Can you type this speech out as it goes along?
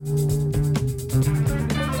Hey,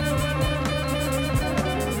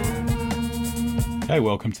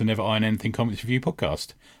 welcome to the Never Iron Anything Comics Review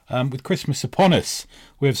podcast. With Christmas upon us,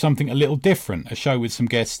 we have something a little different, a show with some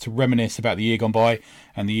guests to reminisce about the year gone by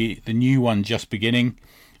and the new one just beginning.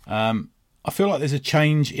 I feel like there's a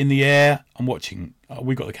change in the air. I'm watching,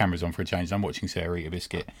 we've got the cameras on for a change, I'm watching Sarah eat a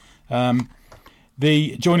biscuit.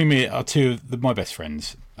 Joining me are two of my best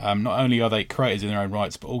friends. Not only are they creators in their own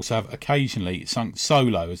rights, but also have occasionally sunk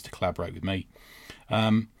solo as to collaborate with me.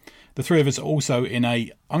 The three of us are also in I'm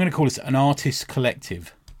going to call this an artist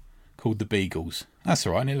collective called the Beagles. That's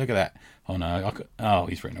all right. Look at that. Oh no!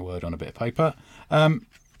 He's written a word on a bit of paper.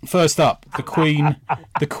 First up, the queen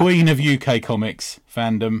of UK comics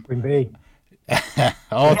fandom. Queen Bee.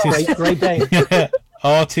 Artist, great day.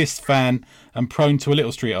 Artist, fan, and prone to a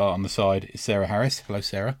little street art on the side is Sarah Harris. Hello,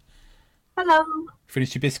 Sarah. Hello.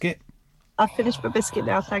 Finished your biscuit? I've finished my biscuit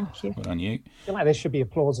now, thank you. Well done, you. I feel like there should be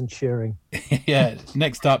applause and cheering. Yeah.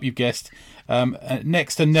 Next up, you've guessed.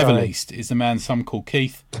 Next and never least is the man some call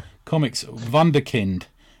Keith. Comics Wunderkind,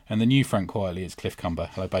 and the new Frank Quietly is Cliff Cumber.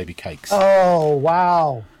 Hello, baby cakes. Oh,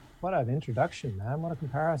 wow. What an introduction, man. What a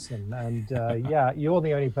comparison. And yeah, you're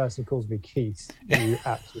the only person who calls me Keith. You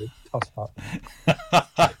absolute tosspot.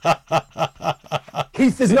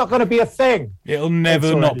 Keith is not going to be a thing. It'll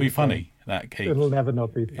never not be funny, that Keith. It'll never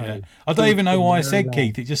not be funny. Yeah. I don't even know why I said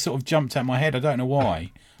Keith. It just sort of jumped out my head. I don't know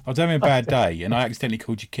why. I was having a bad day and I accidentally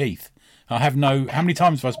called you Keith. How many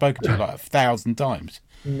times have I spoken to you? Like 1,000 times.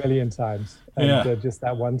 A million times. And just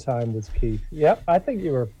that one time was Keith. Yep, I think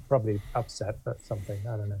you were probably upset at something.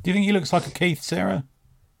 I don't know. Do you think he looks like a Keith, Sarah?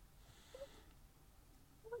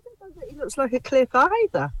 I don't know that he looks like a Cliff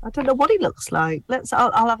either. I don't know what he looks like.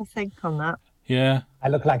 I'll have a think on that. Yeah. I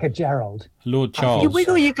look like a Gerald. Lord Charles. You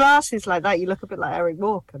wiggle your glasses like that, you look a bit like Eric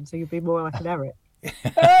Morecambe, so you'd be more like an Eric.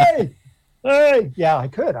 Hey! Yeah,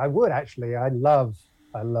 I would actually. I love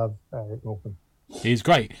Eric Morecambe. He's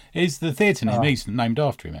great. Is the theatre name? He's named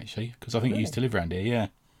after him, actually, because I think he used to live around here.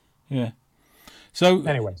 Yeah. So,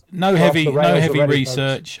 anyway, no heavy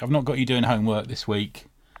research. Folks. I've not got you doing homework this week.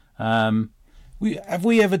 Have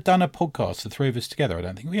we ever done a podcast, the three of us together? I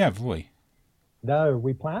don't think we have we? No,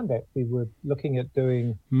 we planned it. We were looking at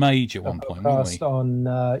doing Mage at one point, weren't we? On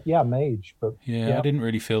Mage, but I didn't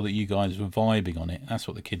really feel that you guys were vibing on it. That's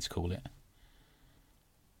what the kids call it.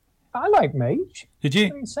 I like Mage. Did you?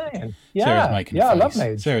 What are you saying? Yeah, Sarah's making a face. I love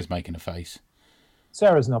Mage. Sarah's making a face.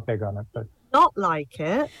 Sarah's not big on it, but Not like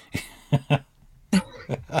it.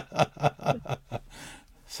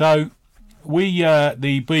 So,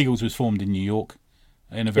 the Beagles was formed in New York,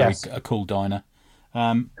 in a very cool diner.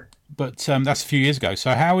 But that's a few years ago.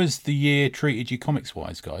 So, how has the year treated you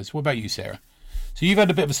comics-wise, guys? What about you, Sarah? So, you've had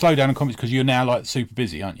a bit of a slowdown in comics because you're now like super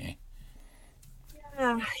busy, aren't you?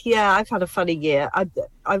 Yeah, I've had a funny year. I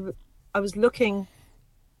was looking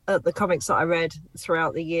at the comics that I read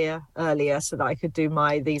throughout the year earlier so that I could do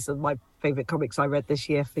these are my favourite comics I read this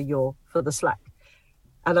year for the Slack.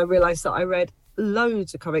 And I realised that I read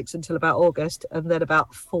loads of comics until about August and then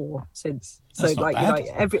about 4 since. That's so not bad.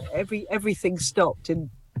 everything stopped in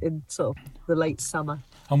sort of the late summer.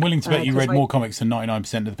 I'm willing to bet you read more comics than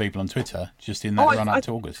 99% of the people on Twitter just in that run up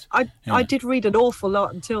to August. I did read an awful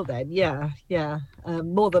lot until then, yeah.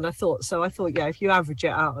 More than I thought. So I thought, if you average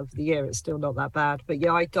it out of the year, it's still not that bad. But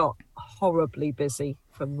I got horribly busy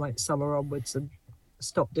from like summer onwards and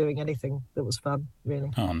stopped doing anything that was fun,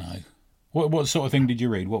 really. Oh, no. What sort of thing did you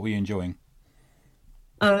read? What were you enjoying?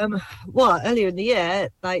 Well, earlier in the year,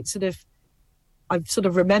 I've sort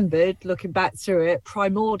of remembered, looking back through it,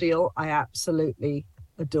 Primordial, I absolutely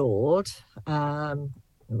adored,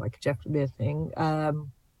 like a Jeff Lemire thing,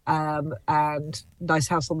 and Nice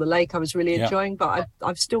House on the Lake I was really enjoying, but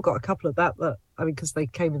I've still got a couple of that because they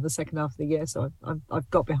came in the second half of the year, so I've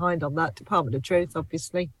got behind on that. Department of Truth,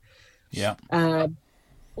 obviously. Yeah.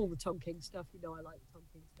 All the Tom King stuff, I like the Tom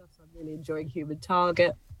King stuff, so I'm really enjoying Human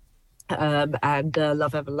Target, and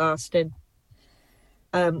Love Everlasting.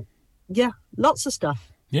 Lots of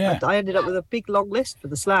stuff. Yeah. I ended up with a big long list for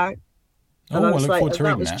the Slack. And I look forward to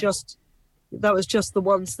reading that. That was just the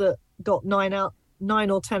ones that got 9 or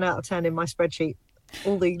 10 out of 10 in my spreadsheet.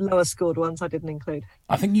 All the lower scored ones I didn't include.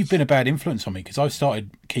 I think you've been a bad influence on me because I've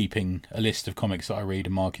started keeping a list of comics that I read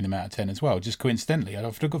and marking them out of 10 as well, just coincidentally.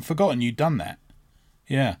 I've forgotten you'd done that.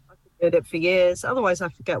 Yeah. I've been doing it for years. Otherwise, I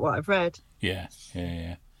forget what I've read. Yeah.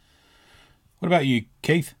 What about you,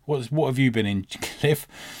 Keith? What have you been in, Cliff?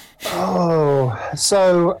 Oh,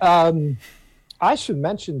 so I should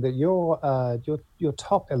mention that your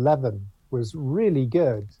top 11 was really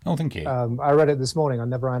good. Oh, thank you. I read it this morning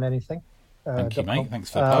on Never Iron Anything. Thank you, mate.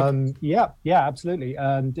 Thanks for the plug. Yeah, absolutely.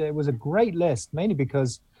 And it was a great list, mainly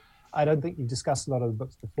because I don't think you discussed a lot of the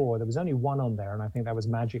books before. There was only one on there, and I think that was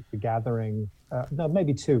Magic: The Gathering. No,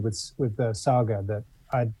 maybe two with the Saga that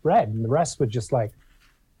I'd read, and the rest were just like,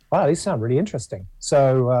 wow, these sound really interesting.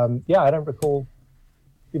 So yeah, I don't recall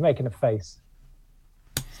you making a face.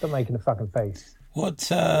 Stop making a fucking face. What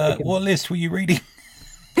list were you reading?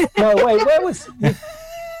 No, wait, where was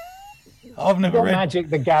I've never read Magic: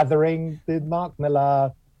 The Gathering? The Mark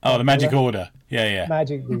Millar. Oh, the Magic Order. Yeah.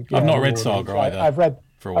 Magic. I've not read Order. Saga either. I've read.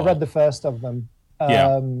 For a while. I read the first of them.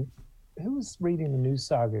 Yeah. Who was reading the new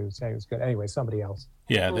Saga who was saying it was good? Anyway, somebody else.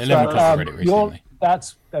 Yeah, the 11 O'Clock read it recently.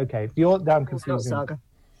 That's okay. I'm It's not confusing. Saga.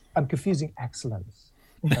 I'm confusing excellence.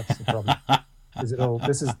 That's the problem. Is it all?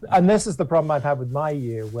 This is the problem I've had with my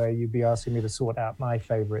year, where you'd be asking me to sort out my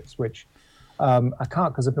favorites, which I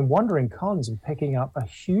can't, because I've been wandering cons and picking up a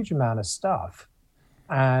huge amount of stuff,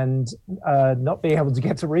 and not being able to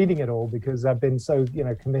get to reading it all because I've been so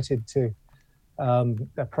committed to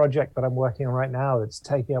a project that I'm working on right now that's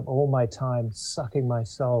taking up all my time, sucking my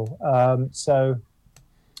soul. So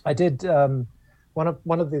I did one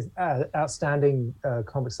of the outstanding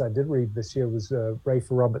comics I did read this year was Rafe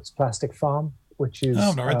Roberts' Plastic Farm, which is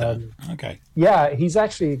I've not read that. Okay. Yeah, he's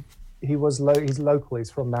local. He's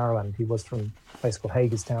from Maryland. He was from a place called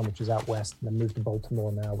Hagerstown, which is out west, and then moved to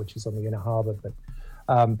Baltimore now, which is on the Inner Harbor.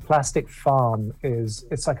 But Plastic Farm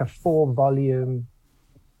it's like a 4-volume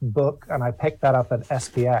book, and I picked that up at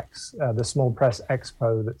SPX, the Small Press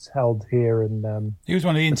Expo that's held here in He was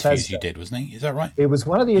one of the interviews Bethesda. you did, wasn't he? Is that right? It was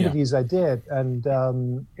one of the interviews I did,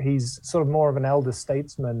 and he's sort of more of an elder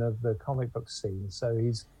statesman of the comic book scene, so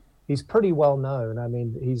he's pretty well known. I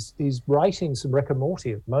mean, he's writing some Rick and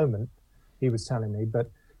Morty at the moment, he was telling me, but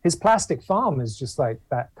his Plastic Farm is just like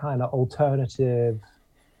that kind of alternative,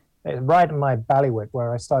 right in my bailiwick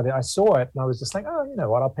where I started. I saw it and I was just like, oh, you know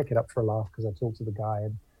what, I'll pick it up for a laugh because I talked to the guy,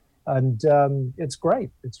 and it's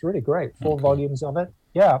great. It's really great. 4 volumes of it.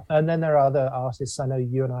 Yeah. And then there are other artists. I know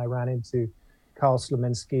you and I ran into Carl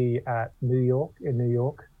Slominski in New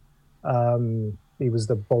York. He was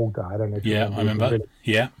the bald guy. I don't know if you I remember. Really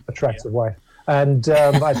Yeah. attractive wife. And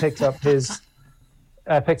I picked up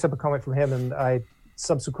a comic from him, and I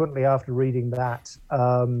subsequently, after reading that,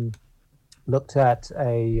 looked at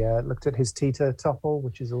his Tita Topple,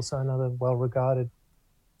 which is also another well-regarded,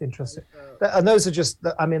 interesting. And those are just,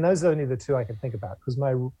 those are only the two I can think about, because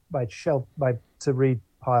my shelf, my to read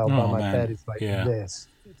pile by my bed is like this.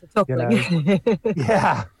 Yeah.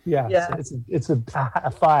 It's a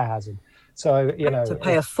fire hazard. So I had to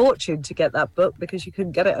pay a fortune to get that book because you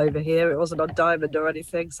couldn't get it over here. It wasn't on Diamond or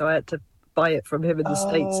anything, so I had to buy it from him in the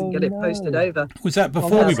States and get it posted over. Was that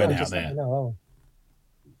before we went out there?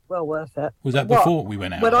 Well worth it. Was that before we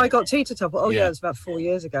went out? When I got Tita Topple? Oh yeah, it was about 4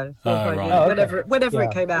 years ago. Right. Whenever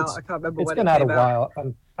it came out, I can't remember when it came It's out. been out a while.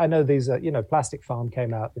 And I know these are, Plastic Farm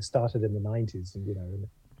came out. It started in the 90s, and and it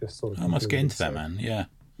just sort of. I must get into that, man. Yeah.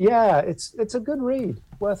 Yeah, it's a good read.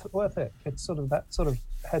 Worth it. It's sort of that sort of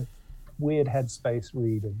weird headspace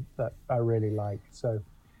read that I really like. So,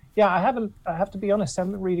 yeah, I have to be honest, I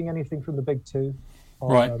haven't been reading anything from the big two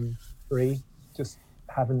or 3. Just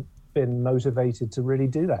haven't been motivated to really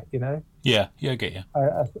do that, Yeah, I get you.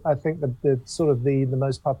 I think the sort of the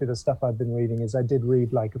most popular stuff I've been reading is I did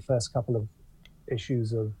read like the first couple of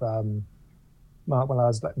issues of Mark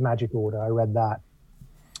Millar's Magic Order. I read that.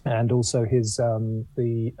 And also his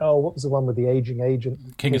what was the one with the aging agent?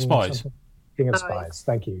 King of Spies. King of Spies.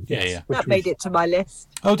 Thank you. Yeah. That made it to my list.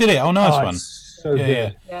 Oh, did it? Oh, nice one. So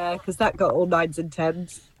good. Yeah, because that got all 9s and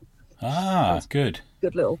 10s. Ah, good.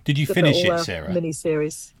 Good little. Did you finish it, Sarah? Mini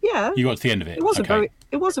series. Yeah. You got to the end of it. It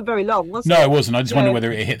wasn't very long, was it? No, it wasn't. I just wondered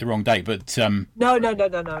whether it hit the wrong date, but No.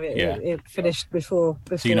 It finished before.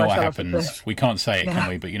 So you know I what fell off the happens. cliff. We can't say it, can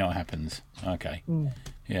we? But you know what happens. Okay.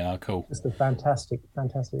 Yeah, cool. Just a fantastic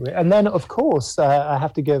read. And then, of course, I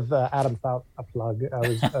have to give Adam Falk a plug. I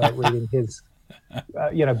was reading his,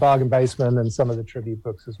 Bargain Basement and some of the tribute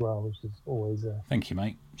books as well, which is always. Thank you,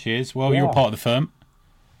 mate. Cheers. Well, you're a part of the firm.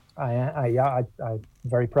 I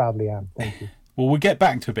very proudly am. Thank you. Well, we'll get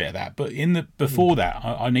back to a bit of that, but before that,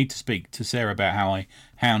 I need to speak to Sarah about how I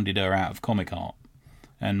hounded her out of comic art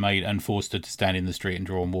and forced her to stand in the street and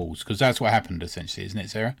draw on walls, because that's what happened essentially, isn't it,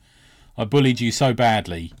 Sarah? I bullied you so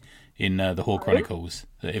badly in the Horde Chronicles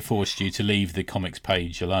that it forced you to leave the comics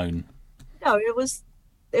page alone. No, it was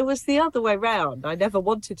the other way round. I never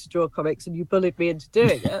wanted to draw comics, and you bullied me into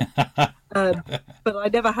doing it. But I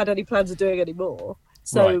never had any plans of doing any more.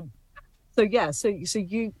 So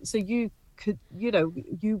you could,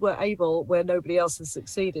 you were able, where nobody else has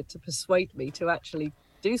succeeded, to persuade me to actually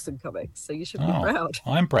do some comics. So you should be proud.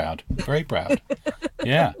 I'm proud, very proud.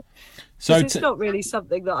 Yeah. So it's not really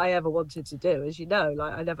something that I ever wanted to do, as you know.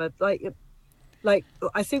 Like I never like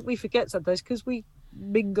I think we forget sometimes because we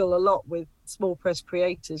mingle a lot with small press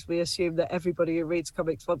creators. We assume that everybody who reads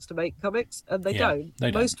comics wants to make comics, and they don't.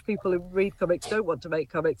 Most people who read comics don't want to make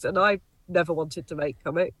comics, and I never wanted to make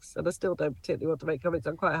comics, and I still don't particularly want to make comics.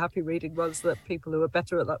 I'm quite happy reading ones that people who are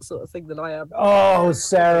better at that sort of thing than I am. Oh,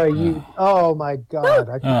 Sarah, you! Oh my God!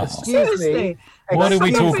 Excuse me. What did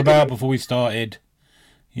we talk about before we started?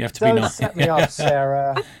 You have to Don't be nice. set me up,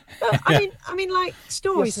 Sarah. I mean, like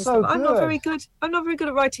stories and so stuff. I'm not good. very good. I'm not very good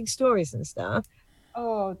at writing stories and stuff.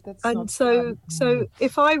 Oh, that's And not so bad.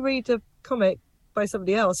 if I read a comic by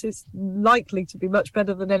somebody else, it's likely to be much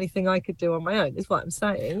better than anything I could do on my own. Is what I'm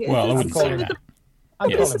saying. Well, I It's wouldn't the same say with that.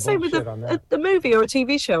 It's the same with bullshit on that. the movie or a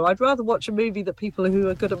TV show. I'd rather watch a movie that people who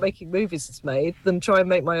are good at making movies has made than try and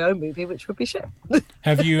make my own movie, which would be shit.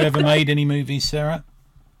 Have you ever made any movies, Sarah?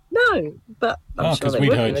 No, but I'm sure Because they we'd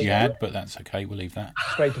would heard be. you had, but that's okay. We'll leave that.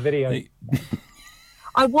 Straight to video.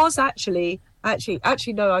 I was actually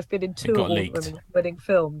no. I've been in two got leaked. award-winning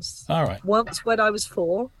films. All right. Once when I was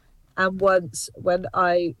 4, and once when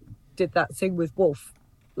I did that thing with Wolf.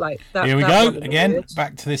 Like that. Here we that go one was again. weird.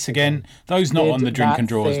 Back to this again. Those not Did on the drink that and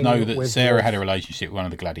draws thing know that with Sarah Wolf. had a relationship with one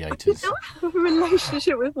of the I did gladiators. not have a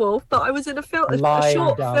relationship with Wolf, but I was in a film, a Line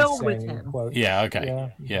short film with dancing, him. quote. Yeah. Okay.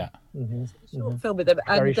 Yeah. Yeah. Short film with him,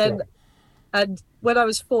 and Very then. short. And when I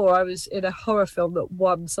was 4, I was in a horror film that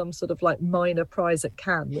won some sort of like minor prize at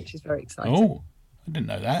Cannes, which is very exciting. Oh, I didn't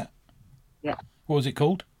know that. Yeah. What was it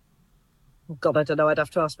called? God, I don't know. I'd have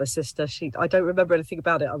to ask my sister. I don't remember anything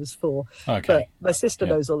about it. I was 4. Okay. But my sister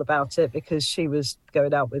Yeah. knows all about it because she was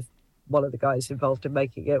going out with one of the guys involved in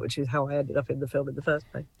making it, which is how I ended up in the film in the first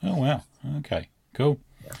place. Oh wow. Okay. Cool.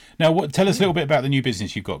 Now, tell us a little bit about the new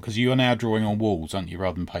business you've got, because you are now drawing on walls, aren't you,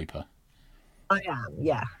 rather than paper? I am,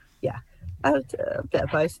 yeah. A bit of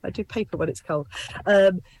both. I do paper when it's cold,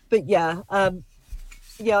 but yeah.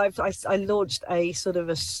 I launched a sort of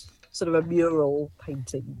a mural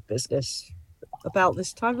painting business about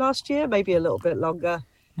this time last year, maybe a little bit longer.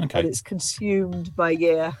 Okay. And it's consumed my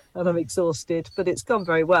year, and I'm exhausted. But it's gone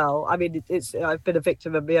very well. I mean, I've been a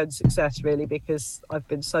victim of my own success really, because I've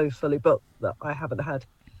been so fully booked that I haven't had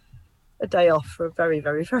a day off for a very,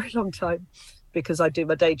 very, very long time, because I do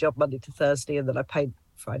my day job Monday to Thursday, and then I paint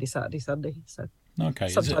Friday, Saturday, Sunday. So Okay.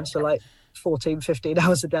 sometimes for like 14, 15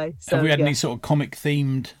 hours a day. So, Have we had yeah. any sort of comic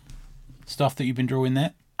themed stuff that you've been drawing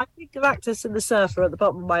there? I think Galactus and the Surfer at the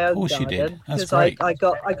bottom of my own Of course you did. garden, That's because great.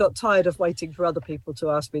 I got tired of waiting for other people to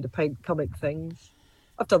ask me to paint comic things.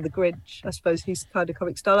 I've done the Grinch. I suppose he's kind of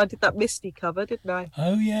comic style. I did that Misty cover, didn't I?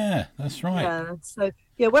 Oh yeah, that's right. Yeah. So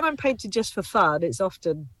yeah, when I'm painting just for fun, it's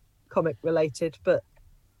often comic related. But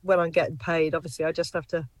when I'm getting paid, obviously, I just have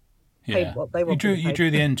to paint what they want. You drew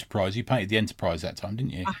the Enterprise. You painted the Enterprise that time,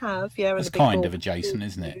 didn't you? I have, yeah. and That's the big kind ball. of adjacent,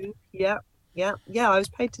 isn't it? Yeah. I was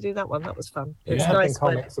paid to do that one. That was fun. It was Yeah. Something nice.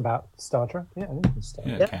 When, comics about Star Trek. Yeah, Star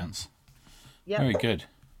Yeah, Trek. it counts. yeah. Very good.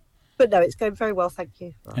 But no, it's going very well. Thank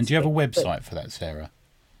you. And do you have a But- website for that, Sarah?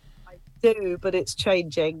 do, but it's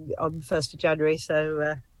changing on the 1st of January,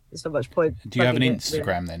 so there's not much point. Do you have an plugging it,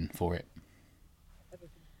 Instagram then for it?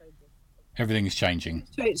 Everything's changing.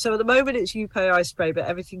 really. So at the moment it's UPI Spray, but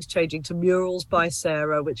everything's changing to Murals by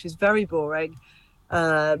Sarah, which is very boring.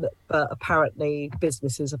 But apparently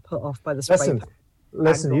businesses are put off by the spray.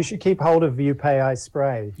 Listen, you should keep hold of UPI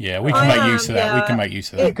Spray. Yeah, we can I make am, use of that. We yeah. can make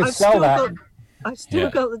use of It- that. You could I've sell still that. I've still Yeah.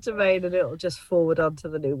 got the domain, and it'll just forward on to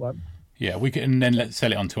the new one. Yeah, we can then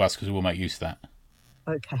sell it on to us because we'll make use of that.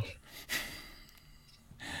 Okay.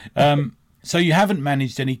 So you haven't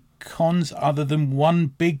managed any cons other than one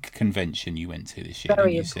big convention you went to this year,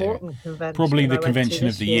 Very didn't you, Sarah? important convention. Probably I the went to convention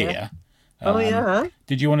this of the year. Oh yeah.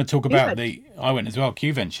 Did you want to talk about Q-vention. I went as well,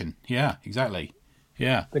 Q-vention. Yeah, exactly.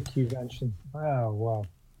 Yeah. The convention. Oh wow.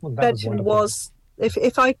 Well, that was Convention wonderful. was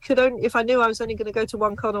if I knew I was only going to go to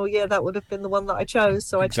one con all year, that would have been the one that I chose.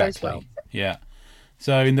 So I chose well. Yeah.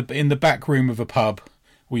 So in the back room of a pub,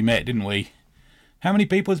 we met, didn't we? How many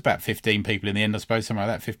people? It was about 15 people in the end, I suppose, something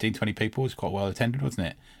like that. 15, 20 people. It was quite well attended, wasn't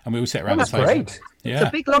it? And we all sat around That's the table. great. It's a Yeah.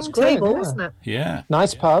 big long That's great, table, yeah. wasn't it? Yeah.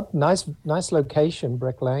 Nice pub, nice location.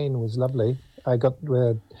 Brick Lane was lovely. I got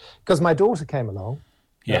because my daughter came along.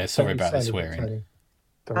 Yeah, No, sorry don't about the say anything, swearing.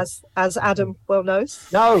 Tony. As Adam well knows.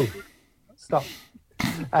 No, stop.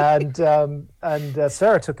 And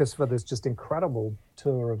Sarah took us for this just incredible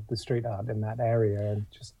tour of the street art in that area, and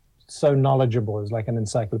just so knowledgeable. It was like an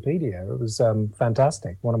encyclopedia. It was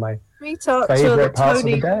fantastic. One of my Street art tour favorite that parts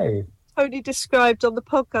Tony of the day. Tony described on the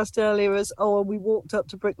podcast earlier as, and we walked up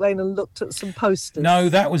to Brick Lane and looked at some posters. No,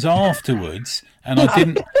 that was afterwards, and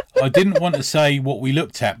I didn't want to say what we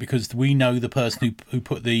looked at because we know the person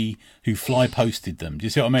who fly posted them. Do you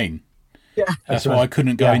see what I mean? Yeah. That's why I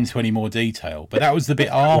couldn't go into any more detail. But that was the bit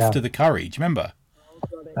after the curry. Do you remember?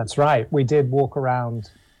 That's right. We did walk around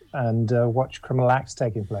and watch criminal acts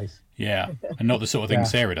taking place. Yeah, and not the sort of thing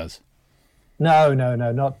Sarah does. No,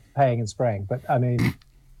 not paying and spraying, but I mean,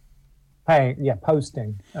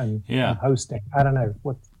 posting and hosting. I don't know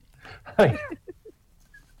what.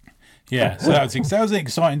 Yeah, so that was an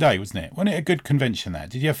exciting day, wasn't it? Wasn't it a good convention? That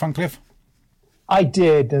did you have fun, Cliff? I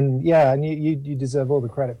did, and you deserve all the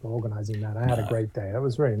credit for organising that. I had a great day. That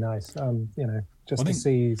was really nice. To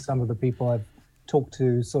see some of the people I've talked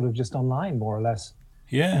to, sort of just online, more or less.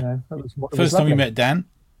 Yeah. It was first time we met Dan.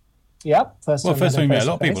 Yep. First time we met a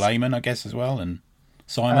lot of people. Eamon, I guess, as well, and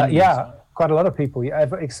Simon. Quite a lot of people. Yeah,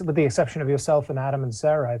 with the exception of yourself and Adam and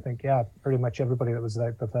Sarah, I think. Yeah, pretty much everybody that was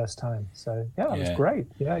there the first time. So it was great.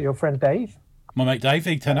 Yeah, your friend Dave. My mate Dave,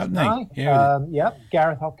 he turned up, didn't he? Yeah.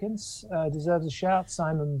 Gareth Hopkins deserves a shout.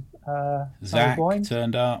 Simon. Zach Boyne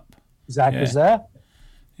turned up. Zach was there.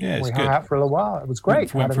 Yeah, it's we good. hung out for a little while. It was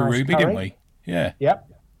great. We went for Ruby, didn't we? Yeah. Yep.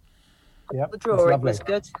 The drawing was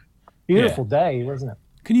good. Beautiful day, wasn't it?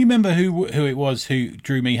 Can you remember who it was who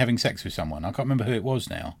drew me having sex with someone? I can't remember who it was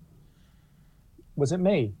now. Was it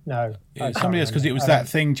me? No. Somebody else, because it was that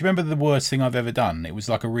thing. Do you remember the worst thing I've ever done? It was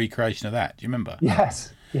like a recreation of that. Do you remember?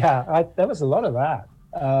 Yes. Yeah, there was a lot of that.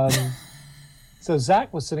 So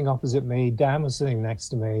Zach was sitting opposite me. Dan was sitting next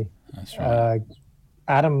to me. That's right.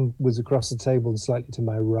 Adam was across the table and slightly to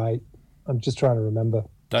my right. I'm just trying to remember.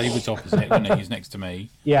 Dave was opposite, wasn't he? He's next to me.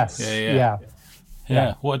 Yes.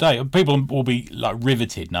 Yeah, what a day. People will be like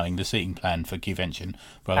riveted knowing the seating plan for convention.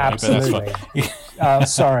 Absolutely.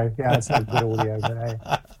 Sorry. Yeah, it's not good audio. But, hey.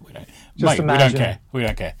 We don't care. We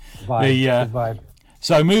don't care. Vibe.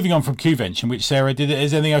 So moving on from Qvention, which Sarah did,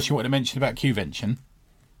 is there anything else you want to mention about Qvention?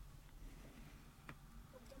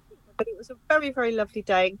 But it was a very, very lovely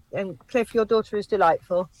day. And Cliff, your daughter is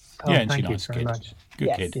delightful. And thank she's you very nice much.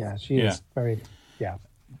 Good kid. Yeah, she is very. Yeah.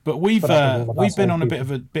 But we've been on a bit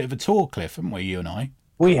of a tour, Cliff, haven't we? You and I.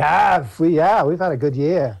 We have. We've had a good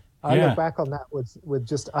year. I look back on that with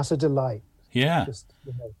just utter delight. Yeah.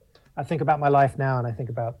 I think about my life now, and I think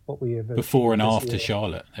about what we have before and after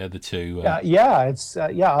Charlotte. They're the two.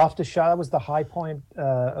 After Charlotte was the high point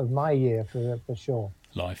of my year for sure.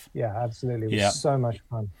 Life. Yeah, absolutely. It was so much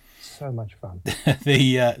fun. So much fun.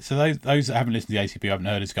 So those that haven't listened to the ACP, haven't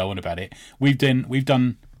heard us go on about it. We've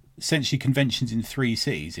done essentially conventions in 3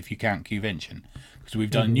 cities, if you count Qvention, because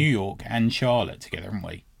we've done New York and Charlotte together, haven't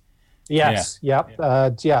we? Yes. Yeah.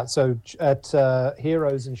 So at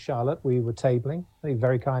Heroes in Charlotte, we were tabling. They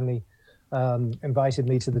very kindly invited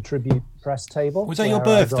me to the tribute press table. Was that your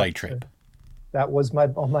birthday trip? That was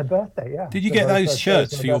on my birthday. Yeah. Did you get those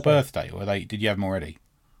shirts for your birthday, or did you have them already?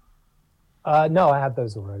 No, I had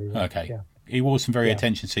those already. Okay. Yeah. He wore some very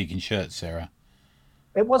attention-seeking shirts, Sarah.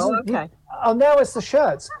 It wasn't. Oh, okay. Now it's the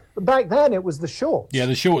shirts. But back then it was the shorts. Yeah,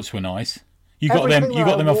 the shorts were nice. You got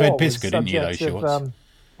them off Ed Piskor, didn't you? Those shorts.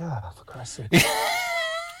 For Christ's sake.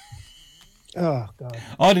 Oh God.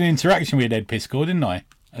 I had an interaction with Ed Piskor, didn't I?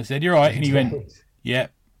 I said, "You're right," and he went, "Yeah."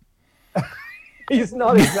 He's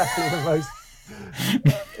not exactly the most.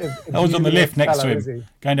 I was on the lift next to him,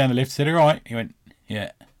 going down the lift. Said, "All right." He went,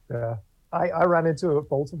 "Yeah." Yeah. I ran into it at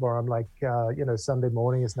Baltimore. I'm like, Sunday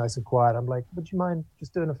morning, it's nice and quiet. I'm like, would you mind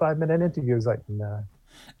just doing a 5-minute interview? He's like, no.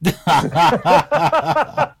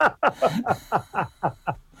 I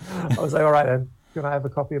was like, all right then. Can I have a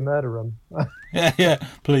copy of Murder Room? yeah,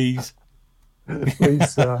 please.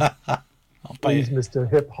 Please, please, Mr.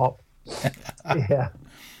 Hip Hop. Yeah.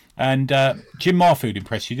 And Jim Marfood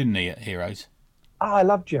impressed you, didn't he, at Heroes? Oh, I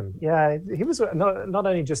love Jim. Yeah, he was not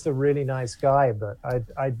only just a really nice guy, but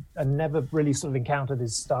I never really sort of encountered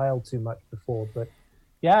his style too much before. But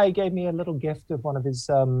yeah, he gave me a little gift of one of his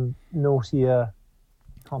naughtier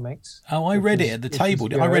comics. Oh, I read it at the table.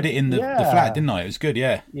 I read it in the flat, didn't I? It was good,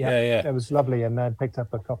 yeah. It was lovely. And then picked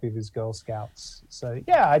up a copy of his Girl Scouts. So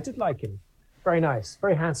yeah, I did like him. Very nice.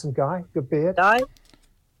 Very handsome guy. Good beard.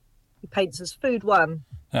 He paints as Food One.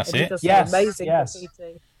 That's it. He does amazing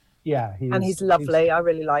graffiti. Yeah, he's lovely. I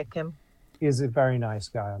really like him. He's a very nice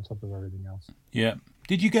guy on top of everything else. Yeah.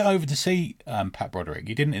 Did you get over to see Pat Broderick?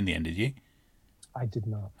 You didn't in the end, did you? I did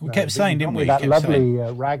not. We kept saying, didn't we? That lovely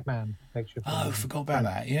Ragman picture. Oh, I forgot about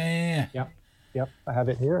that. Yeah. Yep. I have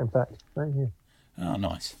it here, in fact, right here. Oh,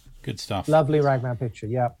 nice. Good stuff. Lovely Ragman picture,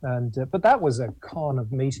 yeah. And but that was a con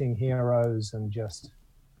of meeting heroes and just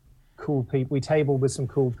cool people. We tabled with some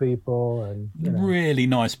cool people, and really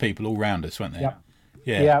nice people all round us, weren't they? Yeah.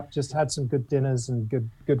 Yeah, just had some good dinners and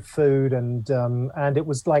good food, and it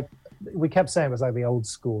was like we kept saying it was like the old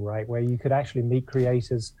school, right, where you could actually meet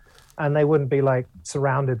creators, and they wouldn't be like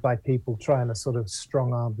surrounded by people trying to sort of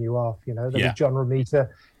strong arm you off. There was John Romita.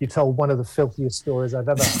 You told one of the filthiest stories I've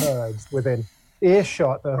ever heard within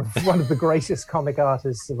earshot of one of the greatest comic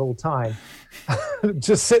artists of all time,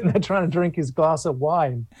 just sitting there trying to drink his glass of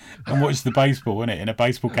wine and watch the baseball, wasn't it, in a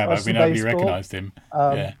baseball cap. Nobody recognised him.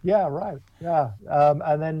 And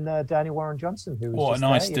then Daniel Warren Johnson, who was what a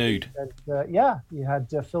nice dude. You had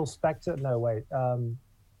Phil Spector. No, wait,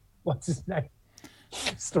 what's his name?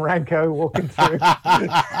 Steranko walking through.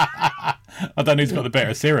 I don't know who's got the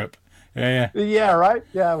better syrup. Yeah, right.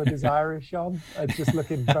 Yeah, with his Irish on, just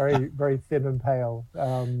looking very, very thin and pale,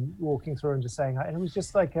 walking through and just saying, and it was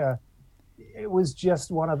just like it was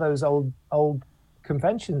just one of those old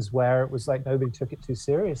conventions where it was like nobody took it too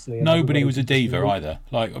seriously. Nobody was a diva either.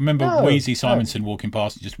 Like I remember Weezy Simonson walking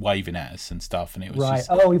past and just waving at us and stuff, and it was just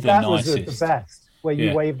that nicest. Was the best. Where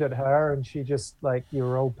you waved at her and she just like you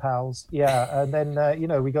were old pals. Yeah, and then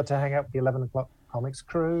we got to hang out with the 11 o'clock comics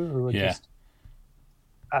crew, who were just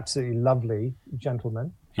absolutely lovely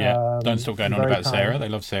gentlemen. Yeah, don't stop going on about kind. Sarah. They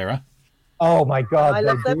love Sarah. Oh my God,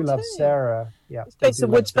 they do love Sarah. Yeah, it's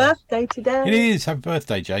Jason Wood's birthday today. It is. Happy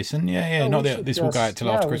birthday, Jason. Yeah. Not that this will go out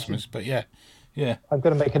till after Christmas, but yeah. I've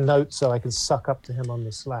got to make a note so I can suck up to him on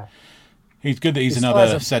the Slack. He's good that he's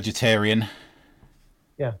another Sagittarian.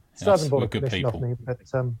 Yeah, still hasn't bought a good people. Off me, but,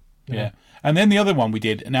 yeah. And then the other one we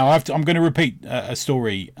did. Now I'm going to repeat a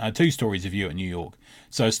story, 2 stories of you at New York.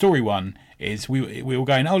 So story 1 is we were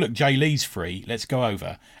going, oh look, Jay Lee's free. Let's go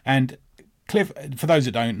over. And Cliff, for those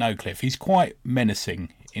that don't know Cliff, he's quite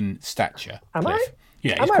menacing in stature. Am Cliff. I?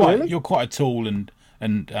 Yeah, you're quite a tall and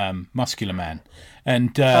muscular man.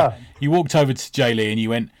 And you walked over to Jay Lee and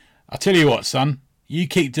you went, I'll tell you what, son, you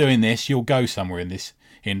keep doing this, you'll go somewhere in this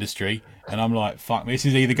industry. And I'm like, fuck, this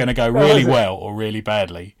is either going to go really well or really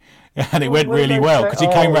badly. And it went really well because he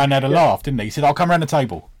came round and had a laugh, didn't he? He said, I'll come round the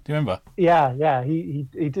table. Do you remember? Yeah. He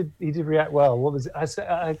did react well. What was it? I said?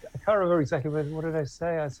 I can't remember exactly what did I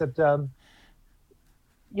say. I said, I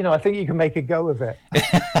think you can make a go of it.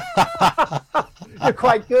 You're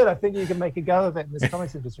quite good. I think you can make a go of it in this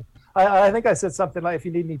comics industry. I think I said something like, if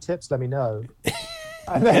you need any tips, let me know.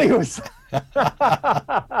 And then he was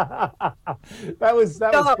that was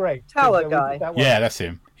great. Tower guy. That's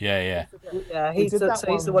him. Yeah, he's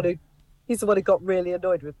the one who got really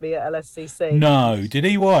annoyed with me at LSCC. No, did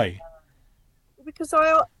he? Why? Because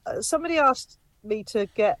somebody asked me to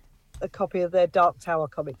get a copy of their Dark Tower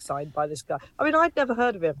comic signed by this guy. I mean, I'd never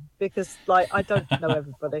heard of him because, I don't know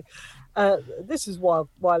everybody. This is a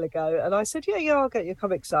while ago, and I said, yeah, I'll get your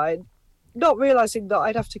comic signed. Not realizing that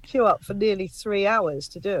I'd have to queue up for nearly 3 hours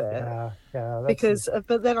to do it. Yeah.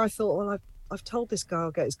 But then I thought, well, I've told this guy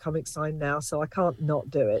I'll get his comic signed now, so I can't not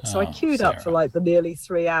do it. So I queued up for the nearly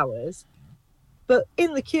 3 hours. But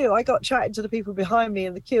in the queue, I got chatting to the people behind me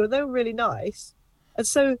in the queue, and they were really nice. And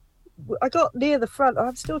so I got near the front.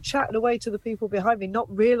 I'm still chatting away to the people behind me, not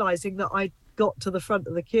realizing that I got to the front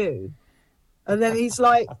of the queue. And then he's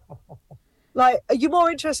like, are you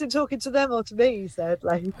more interested in talking to them or to me? He said,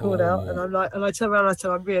 he called out, and I'm like, and I turned around and I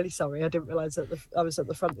said, I'm really sorry, I didn't realize that I was at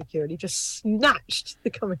the front of the queue, and he just snatched the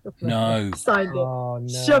comic up, signed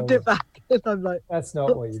it, shoved it back, and I'm like, that's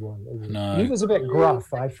not what you want. Is it? No, he was a bit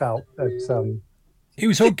gruff. I felt that. He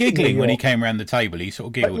was sort of giggling when he came around the table. He sort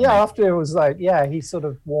of giggled. After it was he sort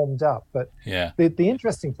of warmed up. But the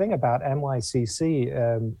interesting thing about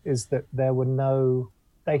NYCC is that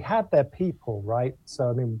they had their people, right? So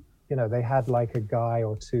I mean, they had a guy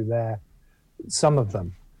or two there, some of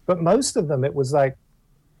them. But most of them, it was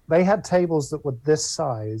they had tables that were this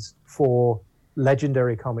size for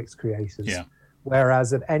legendary comics creators. Yeah.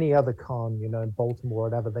 Whereas at any other con, in Baltimore or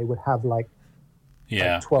whatever, they would have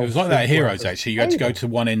it was like that at Heroes, actually. You had to go to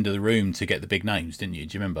one end of the room to get the big names, didn't you?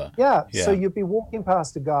 Do you remember? Yeah. So you'd be walking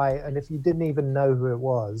past a guy, and if you didn't even know who it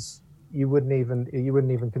was, you wouldn't even,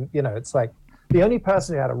 it's like, the only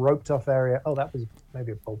person who had a roped-off area, that was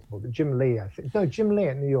maybe at Baltimore, but Jim Lee, I think. No, Jim Lee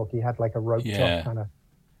at New York, he had a roped-off kind of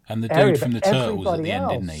And the dude area, from the Turtles at the end,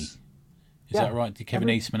 didn't he? Is Yeah. that right? Did Kevin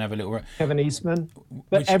Eastman have a little... Kevin Eastman.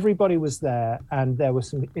 But everybody was there, and there were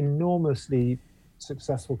some enormously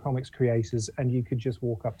successful comics creators, and you could just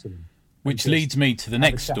walk up to them. Which just leads me to the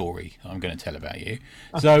next chat. story I'm going to tell about you.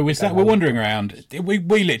 So we're wandering around. We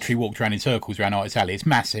literally walked around in circles around Artist Alley. It's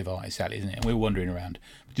massive Artist Alley, isn't it? And we were wandering around,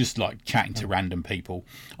 just like chatting to random people.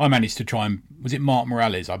 I managed to try and, was it Mark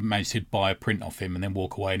Morales? I managed to buy a print off him and then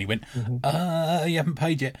walk away. And he went, you haven't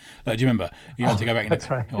paid yet. Like, do you remember? You had to go back. That's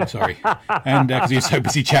right. Oh, sorry. And because he was so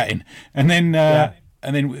busy chatting. And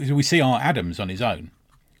then we see Art Adams on his own.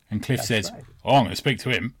 And Cliff says, right. "Oh, I'm going to speak to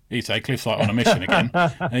him." He'd say, Cliff's like on a mission again.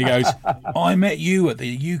 And he goes, "I met you at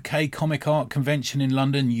the UK Comic Art Convention in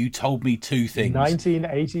London. You told me two things."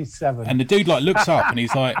 1987. And the dude like looks up and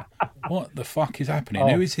he's like, "What the fuck is happening?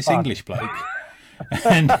 Who is this English bloke?"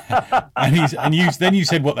 And then you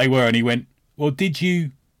said what they were, and he went, "Well, did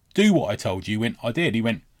you do what I told you?" He went, "I did." He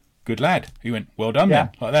went, "Good lad." He went, "Well done then,"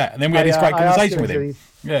 like that. And then we had this great conversation with him.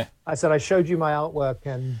 Yeah. I said, I showed you my artwork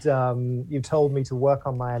and you told me to work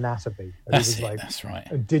on my anatomy. And That's he was it. like, That's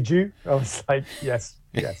right. Did you? I was like, yes,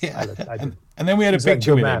 I did. And then we had a He's like,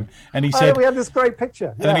 picture "Good with man." him, and he said, we had this great picture.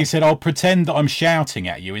 and then he said, "I'll pretend that I'm shouting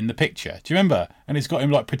at you in the picture." Do you remember? And it's got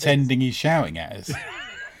him like pretending he's shouting at us.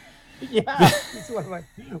 Yeah, it's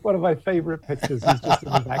one of my favorite pictures. He's just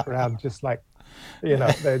in the background, just like,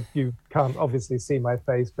 you can't obviously see my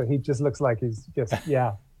face, but he just looks like he's just,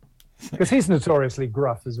 because he's notoriously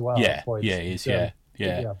gruff as well. Yeah, at points. yeah, he is. So,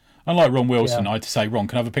 Yeah. Unlike Ron Wilson, Yeah. I had to say, "Ron,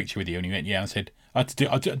 can I have a picture with you?" And he went, "Yeah." I said, I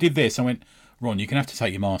did this. I went, "Ron, you're going to have to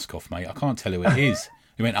take your mask off, mate. I can't tell who it is."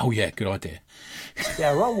 He went, "Oh, yeah, good idea."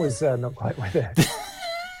 Yeah, Ron was not quite with it.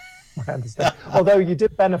 I understand. Although you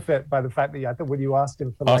did benefit by the fact that I think when you asked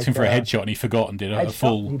him for Asked him for a headshot and he forgot and did a headshot,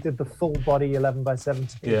 full. he did the full body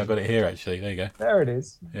 11x17. Yeah, I got it here actually. There you go. There it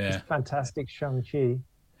is. Yeah. Just fantastic Shang-Chi.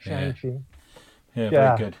 Shang-Chi. Yeah, Yeah,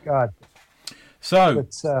 very good. God. So,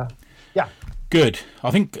 But good.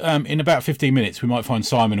 I think in about 15 minutes we might find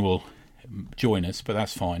Simon will join us, but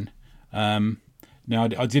that's fine. Now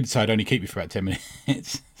I did say I'd only keep you for about 10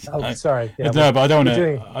 minutes. oh, sorry. Yeah, No, but I don't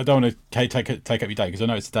we're want to take up your day because I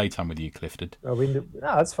know it's daytime with you, Clifford. no,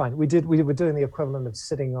 that's fine. We were doing the equivalent of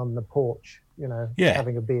sitting on the porch, Yeah.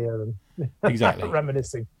 having a beer and Exactly.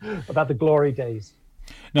 reminiscing about the glory days.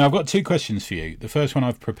 Now I've got two questions for you. The first one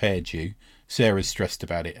I've prepared you. Sarah's stressed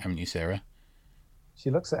about it, haven't you, Sarah? She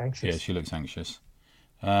looks anxious. Yeah, she looks anxious.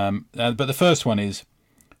 But the first one is,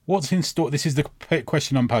 what's in store? This is the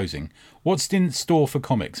question I'm posing. What's in store for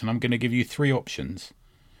comics? And I'm going to give you three options.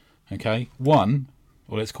 Okay, one,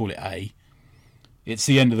 or let's call it A. It's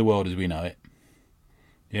the end of the world as we know it.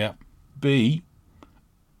 Yeah. B.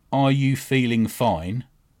 Are you feeling fine?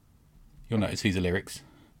 You'll notice these are lyrics.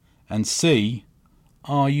 And C.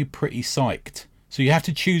 Are you pretty psyched? So you have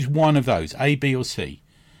to choose one of those, A, B, or C.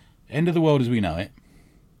 End of the world as we know it.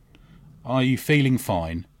 Are you feeling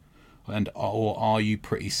fine? Or are you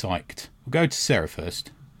pretty psyched? We'll go to Sarah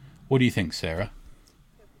first. What do you think, Sarah?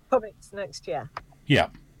 Comics next year. Yeah.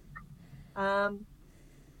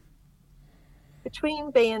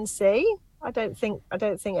 Between B and C, I don't think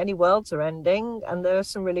any worlds are ending, and there are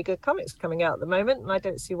some really good comics coming out at the moment, and I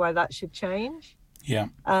don't see why that should change. Yeah.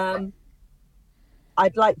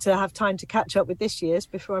 I'd like to have time to catch up with this year's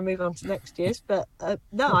before I move on to next year's, but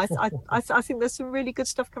no, I think there's some really good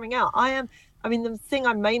stuff coming out. The thing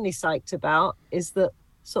I'm mainly psyched about is that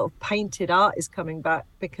sort of painted art is coming back,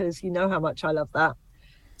 because you know how much I love that.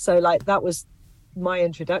 So that was my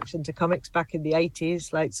introduction to comics back in the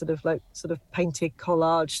 80s, like sort of painted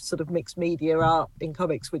collage, sort of mixed media art in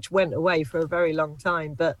comics, which went away for a very long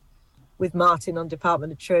time, but with Martin on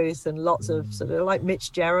Department of Truth and lots of sort of like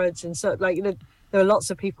Mitch Gerards and so there are lots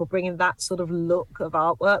of people bringing that sort of look of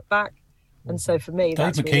artwork back. And so for me, Dave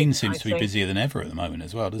that's McKean really seems to be exciting. busier than ever at the moment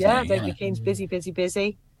as well, doesn't Yeah, he? Dave McKean's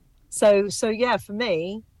busy. So yeah, for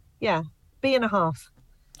me, yeah, B.5.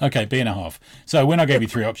 Okay, B.5. So when I gave you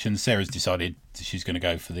three options, Sarah's decided she's going to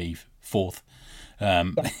go for the fourth.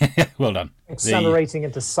 Well done. Accelerating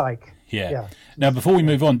into psych. Yeah. Now, before we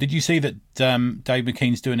move on, did you see that Dave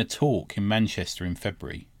McKean's doing a talk in Manchester in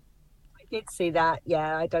February? I did see that.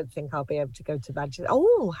 Yeah, I don't think I'll be able to go to Manchester.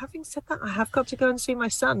 Oh, having said that, I have got to go and see my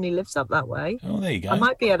son. He lives up that way. Oh, there you go. I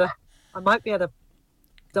might be able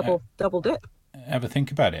to double dip. Have a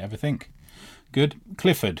think about it. Have a think. Good.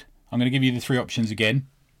 Clifford, I'm going to give you the three options again.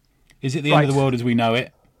 Is it the end of the world as we know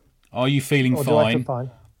it? Are you feeling Or do I feel fine?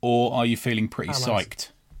 fine? Or are you feeling pretty Am I- psyched?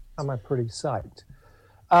 Am I pretty psyched?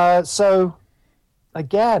 So,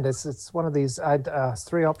 again, it's one of these. I had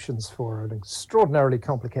three options for an extraordinarily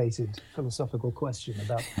complicated philosophical question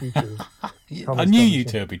about the future. of I knew comics you'd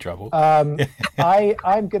publishing. be trouble. I'm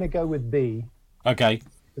going to go with B. Okay.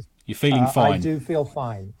 You're feeling I fine. do feel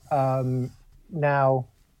fine. Now,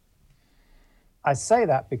 I say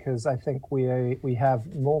that because I think we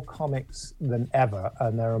have more comics than ever,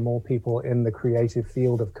 and there are more people in the creative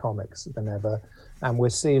field of comics than ever, and we're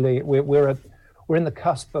in the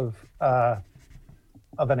cusp of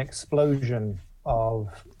an explosion of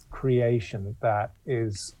creation that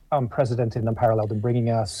is unprecedented and unparalleled, and bringing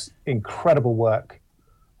us incredible work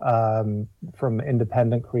from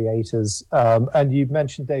independent creators. And you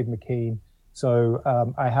mentioned Dave McKean. So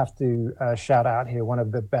I have to shout out here, one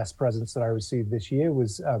of the best presents that I received this year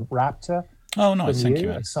was Raptor. Oh, nice. Thank you,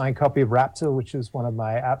 man. A signed copy of Raptor, which is one of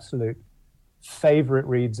my absolute favorite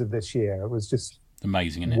reads of this year. It was just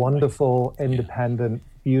amazing, isn't it? Wonderful, independent,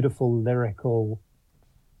 beautiful, lyrical,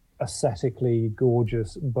 aesthetically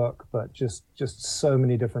gorgeous book, but just so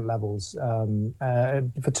many different levels.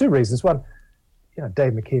 For two reasons. One,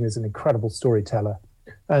 Dave McKean is an incredible storyteller.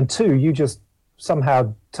 And two, you just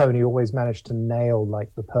somehow, Tony, always managed to nail like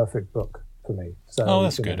the perfect book for me. So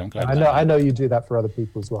that's good. I'm glad. I know you do that for other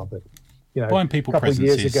people as well, but buying people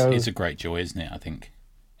presents is a great joy, isn't it? I think.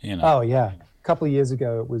 Oh yeah, a couple of years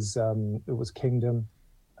ago it was Kingdom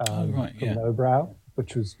from Nobrow,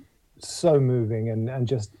 which was so moving and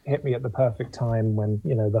just hit me at the perfect time when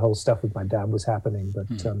the whole stuff with my dad was happening. But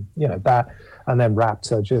that, and then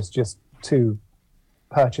Raptor, just two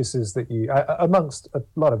purchases that you, amongst a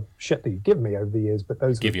lot of shit that you've given me over the years, but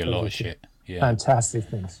those give you a lot of shit. Yeah, fantastic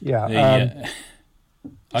things. Yeah.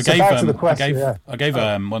 I gave one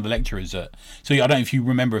of the lecturers. So I don't know if you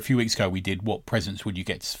remember a few weeks ago we did what presents would you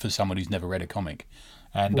get for someone who's never read a comic,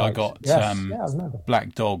 and I got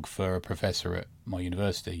Black Dog for a professor at my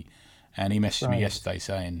university, and he messaged me yesterday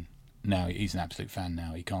saying now he's an absolute fan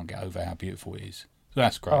now. He can't get over how beautiful it is. So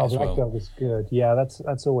that's great as well. Black Dog was good. Yeah,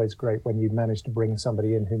 that's always great when you manage to bring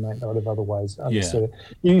somebody in who might not have otherwise understood it.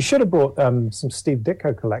 You should have brought some Steve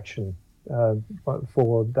Ditko collection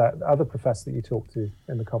for that other professor that you talked to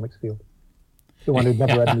in the comics field. The one who'd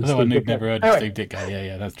never read any the one who'd never heard of Steve Ditko.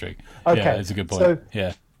 Yeah, that's true. Okay. Yeah, that's a good point.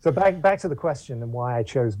 So back to the question and why I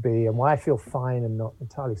chose B and why I feel fine and not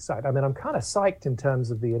entirely psyched. I mean, I'm kind of psyched in terms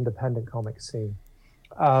of the independent comic scene.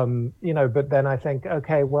 But then I think,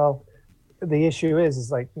 okay, well, the issue is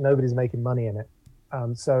like nobody's making money in it.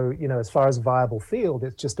 So, as far as a viable field,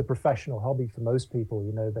 it's just a professional hobby for most people.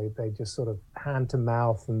 They just sort of hand to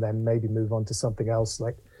mouth and then maybe move on to something else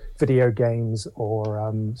like video games or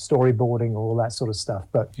storyboarding or all that sort of stuff.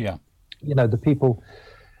 But, the people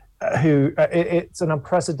who it's an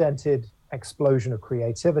unprecedented explosion of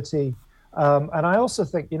creativity. And I also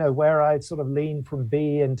think, where I sort of lean from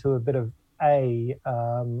B into a bit of A,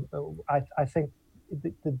 I think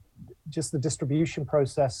just the distribution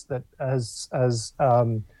process that as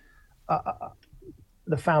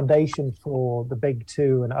the foundation for the big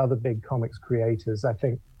two and other big comics creators, I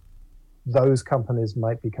think those companies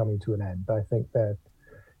might be coming to an end. I think they're,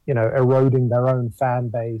 eroding their own fan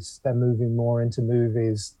base. They're moving more into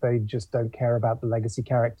movies. They just don't care about the legacy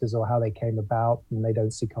characters or how they came about, and they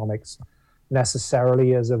don't see comics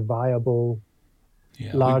necessarily as a viable.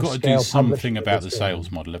 Yeah, we've got to do something about the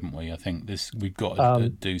sales model, haven't we? I think we've got to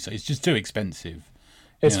do so. It's just too expensive.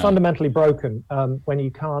 It's fundamentally broken when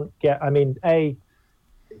you can't get. I mean,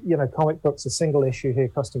 comic books, a single issue here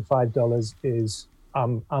costing $5 is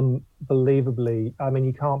unbelievably. I mean,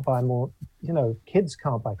 you can't buy more. Kids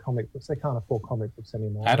can't buy comic books. They can't afford comic books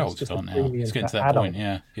anymore. Adults can't now. It's getting to that point.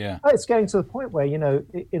 Yeah. It's getting to the point where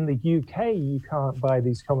in the UK you can't buy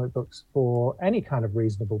these comic books for any kind of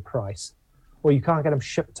reasonable price. Or you can't get them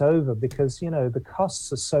shipped over because, the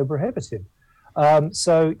costs are so prohibitive.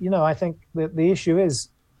 So, I think the issue is,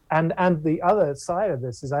 and the other side of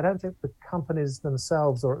this is I don't think the companies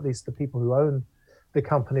themselves, or at least the people who own the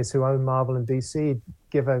companies who own Marvel and DC,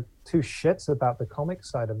 give a two shits about the comic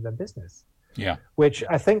side of their business. Yeah. Which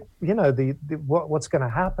I think, what's going to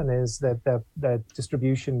happen is that their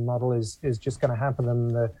distribution model is just going to happen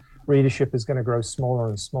and the readership is going to grow smaller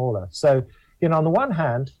and smaller. So, on the one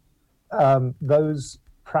hand, those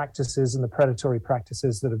practices and the predatory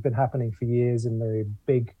practices that have been happening for years in the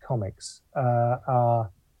big comics are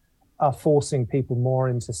forcing people more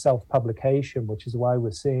into self-publication, which is why we're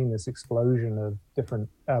seeing this explosion of different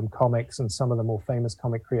comics and some of the more famous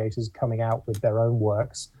comic creators coming out with their own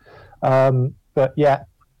works. But yet,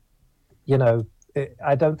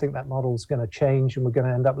 I don't think that model is going to change, and we're going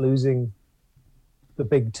to end up losing the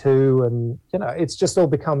big two, and it's just all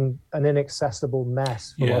become an inaccessible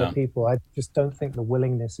mess for a lot of people. I just don't think the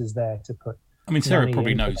willingness is there to put. I mean, Sarah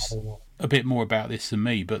probably knows a bit more about this than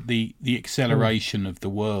me, but the acceleration of the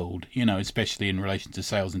world, especially in relation to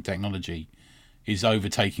sales and technology, is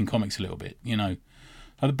overtaking comics a little bit.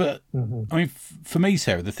 But I mean, for me,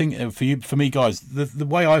 Sarah, the thing for me, guys, the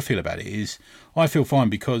way I feel about it is I feel fine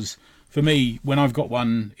because for me, when I've got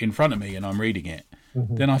one in front of me and I'm reading it,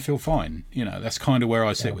 then I feel fine. You know, that's kind of where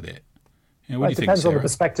I sit with it. You know, what do you It think, depends on the Sarah?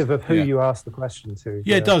 perspective of who you ask the question to.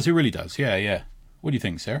 Yeah, it does. It really does. Yeah, yeah. What do you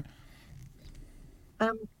think, Sarah?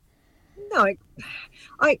 No,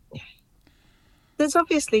 I there's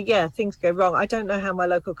obviously things go wrong. I don't know how my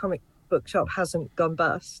local comic book shop hasn't gone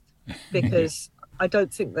bust because I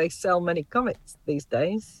don't think they sell many comics these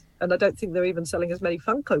days, and I don't think they're even selling as many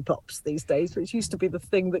Funko Pops these days, which used to be the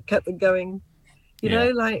thing that kept them going. You know,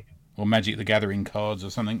 like or Magic the Gathering cards or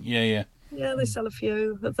something. Yeah. Yeah, they sell a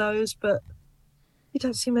few of those, but you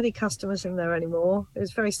don't see many customers in there anymore.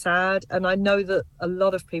 It's very sad, and I know that a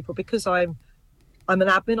lot of people, because I'm an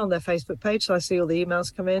admin on their Facebook page, so I see all the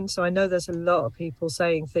emails come in. So I know there's a lot of people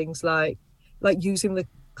saying things like using the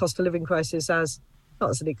cost of living crisis as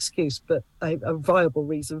not as an excuse, but a viable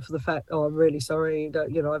reason for the fact, oh, I'm really sorry.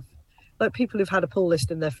 You know, I've like people who've had a pull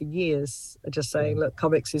list in there for years are just saying, look,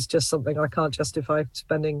 comics is just something I can't justify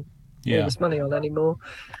spending all this money on anymore.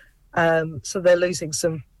 So they're losing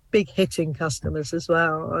some big hitting customers as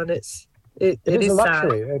well, and it is a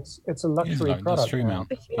luxury. sad. It's a luxury product. That's true, man.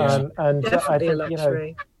 And I Definitely a think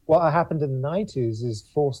luxury. what happened in the 90s is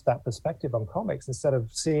forced that perspective on comics instead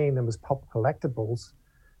of seeing them as pop collectibles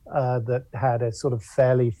that had a sort of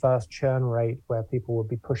fairly fast churn rate where people would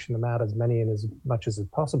be pushing them out as many and as much as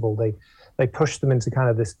possible. They pushed them into kind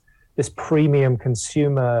of this premium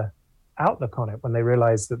consumer outlook on it when they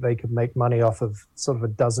realized that they could make money off of sort of a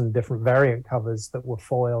dozen different variant covers that were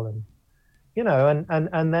foil and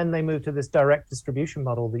and then they moved to this direct distribution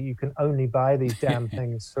model that you can only buy these damn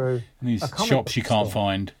things through these a comic shops book you can't store.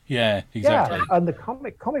 find. Yeah, exactly. Yeah, and the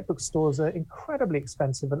comic book stores are incredibly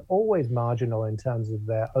expensive and always marginal in terms of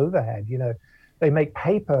their overhead. You know, they make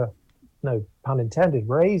paper, no pun intended,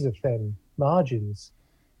 razor thin margins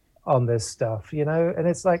on this stuff. You know, and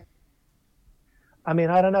it's like, I mean,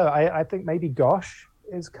 I don't know. I think maybe Gosh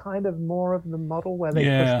is kind of more of the model where they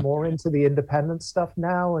push more into the independent stuff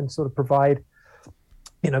now and sort of provide,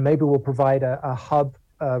 maybe we'll provide a hub,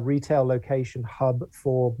 retail location hub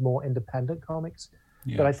for more independent comics.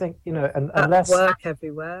 Yeah. But I think, unless work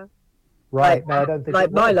everywhere. Right. No, I don't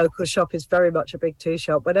think my local shop is very much a big tea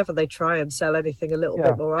shop. Whenever they try and sell anything a little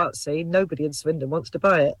bit more artsy, nobody in Swindon wants to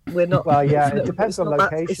buy it. We're not. Well, yeah, it depends on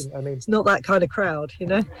location. I mean, it's not that kind of crowd,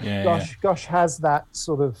 Gosh has that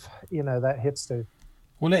sort of, that hipster.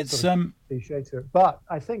 Well, let's cliche to it. But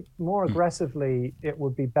I think more aggressively, it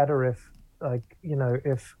would be better if,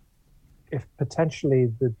 if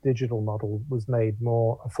potentially the digital model was made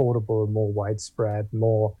more affordable and more widespread,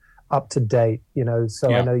 more up to date.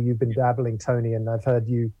 So I know you've been dabbling, Tony, and I've heard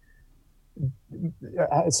you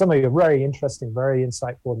some of your very interesting, very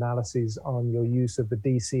insightful analyses on your use of the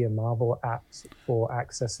DC and Marvel apps for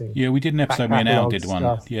accessing. Yeah, we did an episode. Me and Al did one.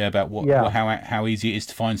 Stuff. Yeah, about how easy it is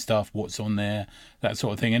to find stuff, what's on there, that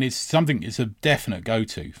sort of thing. And it's a definite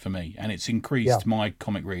go-to for me, and it's increased my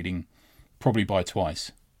comic reading probably by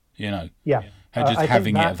twice. Yeah, just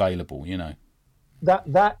having it available.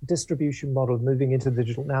 That distribution model moving into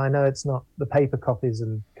digital. Now I know it's not the paper copies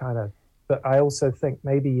and kind of. But I also think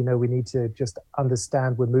maybe, we need to just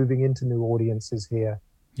understand we're moving into new audiences here.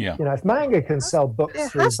 Yeah. If manga can sell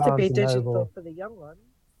books through Barnes & Noble. It has to be digital for the young ones.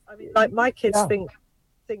 I mean, like my kids think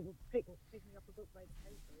picking up a book made of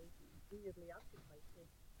paper is weirdly antiquated.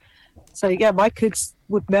 So, my kids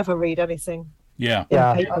would never read anything. Yeah.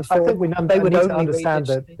 Paper I think we would need to only understand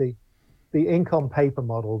that the ink on paper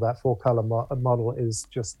model, that 4-color model, is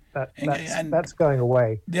just that's going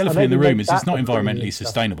away. The elephant in the room is it's not environmentally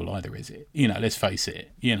sustainable either, is it? Let's face it.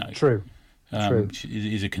 True. Which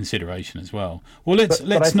is a consideration as well. Well,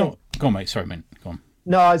 let's not. Go on, mate. Sorry, man. Go on.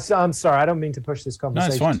 No, I'm sorry. I don't mean to push this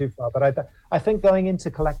conversation too far, but I think going into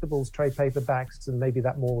collectibles, trade paperbacks, and maybe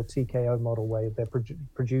that more TKO model way they're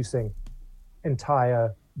producing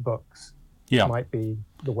entire books. Yeah, might be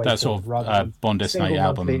the way. That sort of Bond Destiny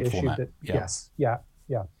album format. Yes. Yeah.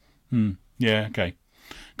 Okay.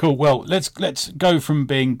 Cool. Well, let's go from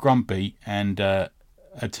being grumpy and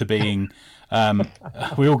to being.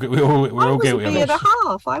 We're all guilty of it. I was a B and a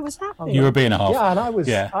half. I was happy. You were a B and a half. Yeah, and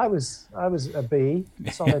I was a B.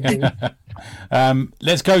 Solid B.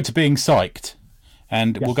 Let's go to being psyched.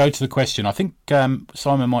 And we'll go to the question. I think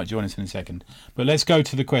Simon might join us in a second. But let's go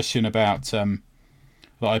to the question about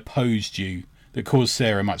that I posed you that caused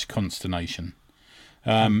Sarah much consternation.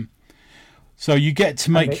 So you get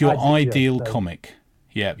to make your ideal comic.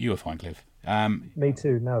 Yeah, you were fine, Cliff. Me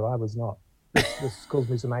too. No, I was not. This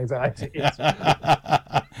caused me some anxiety.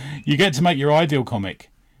 You get to make your ideal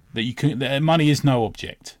comic that money is no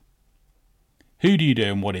object. Who do you do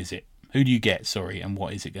and what is it? Who do you get? Sorry, and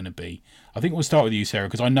what is it going to be? I think we'll start with you, Sarah,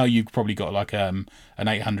 because I know you've probably got like an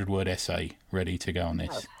 800-word essay ready to go on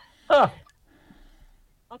this. Oh.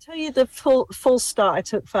 I'll tell you the full start I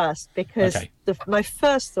took first, because my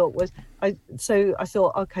first thought was I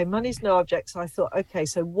thought, okay, money's no object. So I thought, okay,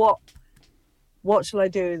 so what shall I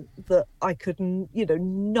do that I could,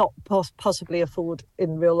 not possibly afford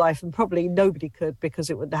in real life, and probably nobody could, because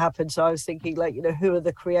it wouldn't happen. So I was thinking, like, who are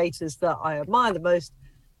the creators that I admire the most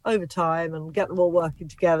over time, and get them all working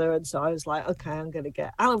together. And so I was like, okay, I'm going to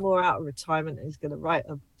get Alan Moore out of retirement. He's going to write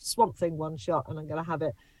a Swamp Thing one shot, and I'm going to have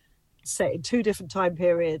it set in 2 different time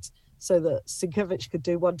periods, so that Sienkiewicz could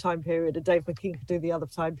do one time period and Dave McKean could do the other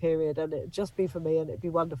time period, and it'd just be for me, and it'd be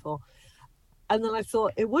wonderful. And then I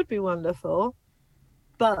thought it would be wonderful,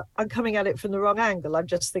 but I'm coming at it from the wrong angle. I'm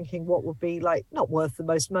just thinking what would be, like, not worth the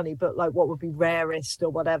most money, but like what would be rarest or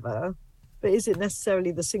whatever. But is it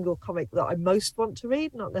necessarily the single comic that I most want to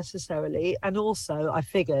read? Not necessarily. And also I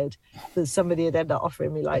figured that somebody would end up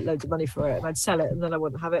offering me like loads of money for it, and I'd sell it, and then I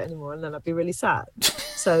wouldn't have it anymore, and then I'd be really sad.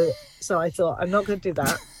 So I thought, I'm not going to do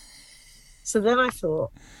that. So then I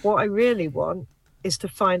thought, what I really want is to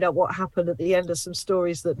find out what happened at the end of some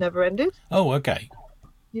stories that never ended. Oh, okay.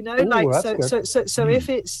 Ooh, so if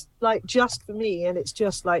it's like just for me, and it's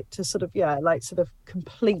just like to sort of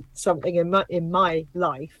complete something in my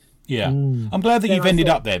life. Yeah. I'm glad that you've ended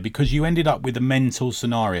up there, because you ended up with a mental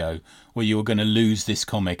scenario where you were going to lose this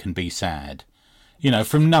comic and be sad.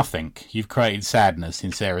 From nothing, you've created sadness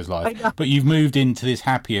in Sarah's life, but you've moved into this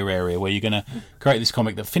happier area where you're going to create this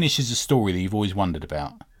comic that finishes a story that you've always wondered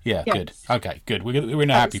about. Yeah, yes. Good. Okay, good. We're in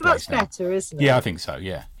a happy place now. That's better, isn't it? Yeah, I think so.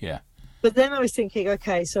 Yeah. But then I was thinking,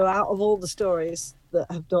 okay, so out of all the stories that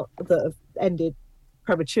have ended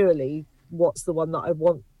prematurely, what's the one that I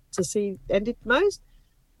want to see ended most?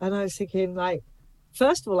 And I was thinking, like,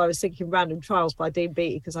 first of all, I was thinking Random Trials by Dean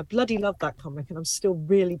Beattie, because I bloody love that comic, and I'm still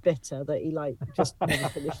really bitter that he just never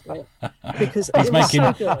finished it, because he's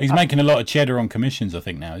making a lot of cheddar on commissions, I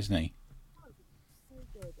think, now, isn't he?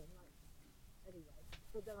 Anyway,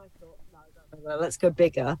 but then I thought, no, let's go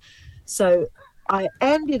bigger. So I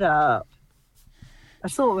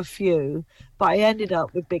thought of a few, but I ended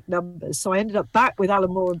up with big numbers. So I ended up back with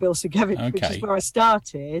Alan Moore and Bill Sienkiewicz, which is where I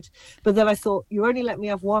started. But then I thought, you only let me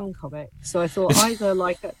have one comic. So I thought either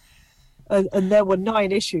and there were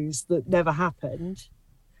 9 issues that never happened.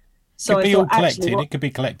 So it could be all collected. It could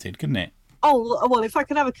be collected, couldn't it? Oh, well, if I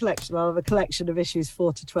can have a collection, I'll have a collection of issues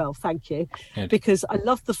 4 to 12. Thank you. Good. Because I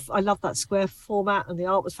love that square format, and the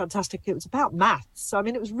art was fantastic. It was about maths. So, I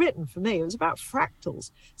mean, it was written for me. It was about fractals.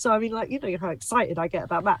 So, I mean, like, how excited I get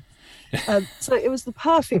about maths. So it was the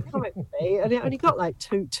perfect comic for me. And it only got like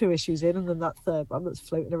two issues in, and then that third one that's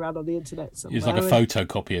floating around on the internet somewhere. It's like a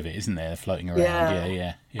photocopy of it, isn't there, floating around?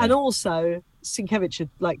 Yeah. And also, Sienkiewicz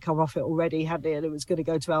had come off it already, hadn't he? And it was going to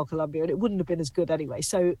go to Al Columbia, and it wouldn't have been as good anyway.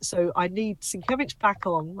 So I need Sienkiewicz back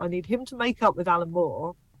on. I need him to make up with Alan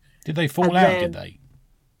Moore. Did they fall out? Did they?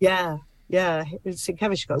 Yeah.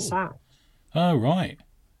 Sienkiewicz got sacked. Oh right.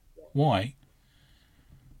 Why?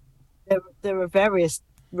 There are various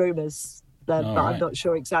rumours, but right. I'm not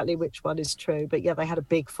sure exactly which one is true. But yeah, they had a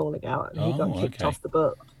big falling out, and he got kicked off the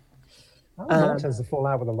book. That tends to fall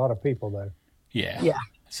out with a lot of people, though. Yeah.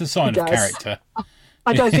 It's a sign of character.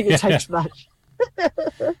 I don't think it takes much.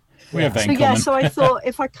 We have that in common. So I thought,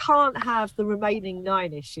 if I can't have the remaining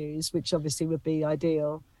 9 issues, which obviously would be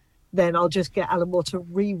ideal, then I'll just get Alan Moore to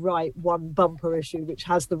rewrite one bumper issue which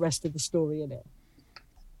has the rest of the story in it.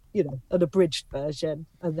 An abridged version,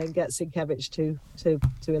 and then get Sienkiewicz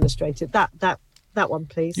to illustrate it. That one,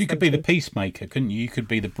 please. You could be the peacemaker, couldn't you? You could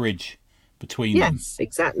be the bridge between them. Yes,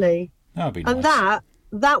 exactly. That would be nice.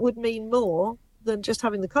 And that would mean more than just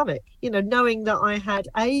having the comic. Knowing that I had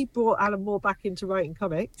brought Alan Moore back into writing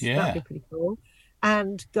comics. Yeah. That'd be pretty cool.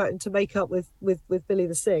 And gotten to make up with Billy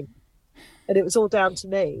the Sing. And it was all down to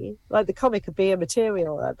me. Like, the comic would be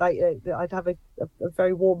immaterial. I'd have a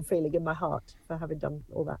very warm feeling in my heart for having done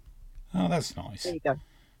all that. Oh, that's nice. There you go.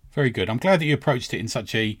 Very good. I'm glad that you approached it in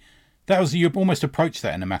such you almost approached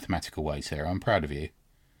that in a mathematical way, Sarah. I'm proud of you.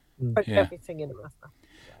 Everything in a mathematical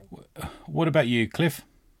way. What about you, Cliff?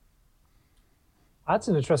 That's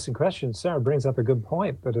an interesting question. Sarah brings up a good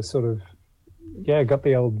point, but it's sort of, got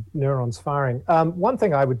the old neurons firing. One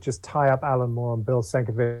thing, I would just tie up Alan Moore and Bill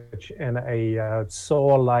Sienkiewicz in a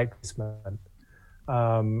Saw-like placement.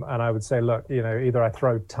 And I would say, look, either I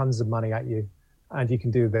throw tons of money at you and you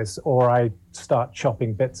can do this, or I start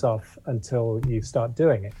chopping bits off until you start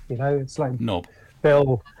doing it. It's like, Knob.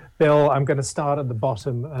 Bill, I'm going to start at the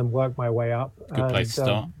bottom and work my way up. Good place to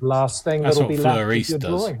start. Last thing That's that'll be what left Fleur is your East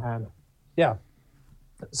drawing does. hand. Yeah.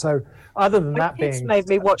 So other than My that kids being, made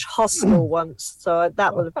me watch Hostel once, so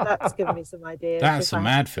that's given me some ideas. That's if a I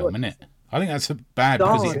mad have to film, watch isn't it? I think that's bad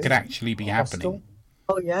because God. it could actually be Hostel. happening.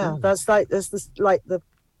 Oh yeah, that's like the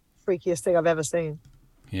freakiest thing I've ever seen.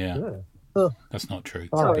 Yeah, Yeah. Oh, that's not true.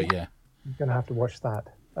 All right. But yeah. I'm gonna have to watch that.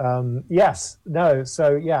 Yes, no.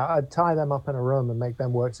 So yeah, I'd tie them up in a room and make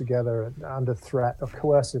them work together under threat, a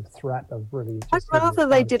coercive threat of really. I'd Just rather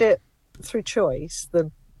they did it through choice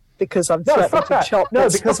than because I'm No, threatening fuck to that. chop. No,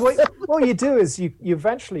 bits because off. what you do is you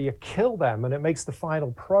eventually you kill them, and it makes the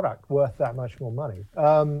final product worth that much more money.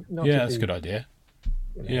 Not Yeah, to that's a be, good idea.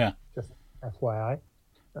 you know, Yeah. Just FYI,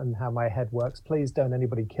 and how my head works. Please don't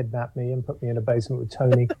anybody kidnap me and put me in a basement with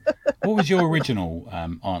Tony. What was your original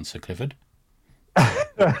answer, Clifford?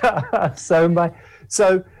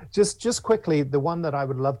 So just quickly, the one that I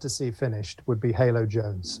would love to see finished would be Halo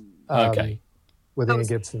Jones. Okay. With That Ian was-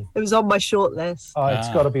 Gibson. It was on my short list. It's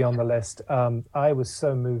got to be on the list. I was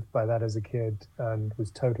so moved by that as a kid and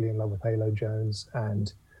was totally in love with Halo Jones.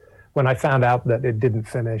 And when I found out that it didn't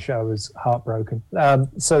finish, I was heartbroken.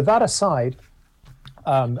 So that aside,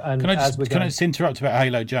 and Can I as just, interrupt about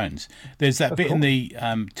Halo Jones? There's that bit in course.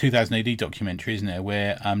 the 2000 AD documentary, isn't there,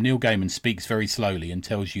 where Neil Gaiman speaks very slowly and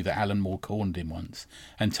tells you that Alan Moore cornered him once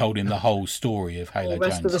and told him the whole story of Halo The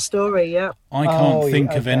rest Jones. of the story, yeah. I can't Oh,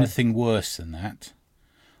 think yeah, of okay. anything worse than that.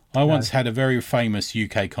 I once had a very famous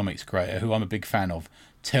UK comics creator who I'm a big fan of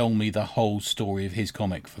tell me the whole story of his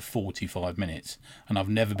comic for 45 minutes, and I've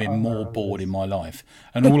never been more bored in my life.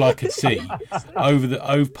 And all I could see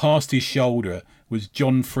over past his shoulder was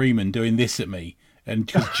John Freeman doing this at me, and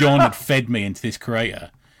because John had fed me into this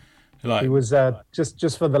creator. Like, He was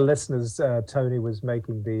just for the listeners. Tony was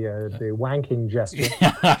making the wanking gesture.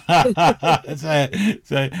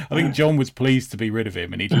 so I think John was pleased to be rid of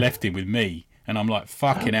him, and he'd left him with me. And I'm like,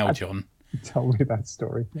 fucking hell, John. Tell me that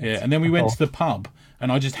story. Yeah, and then we went to the pub,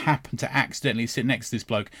 and I just happened to accidentally sit next to this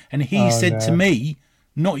bloke, and he Oh, said to no. me,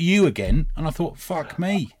 "Not you again," and I thought, "Fuck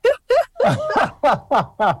me."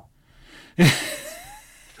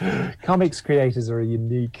 Comics creators are a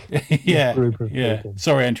unique Yeah, group of yeah. people.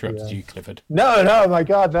 Sorry, I interrupted you, Clifford. No, my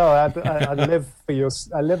God, no! I live for your.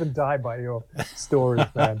 I live and die by your stories,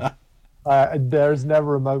 man. There is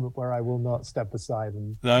never a moment where I will not step aside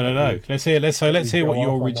and. No. Let's hear what go your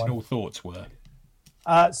off on original one. thoughts were.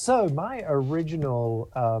 So my original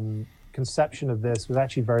conception of this was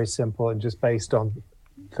actually very simple and just based on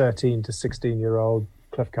 13 to 16-year-old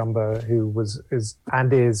Cliff Cumber, who is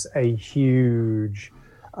a huge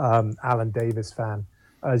Alan Davis fan.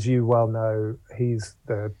 As you well know, he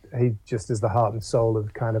just is the heart and soul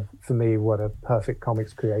of kind of, for me, what a perfect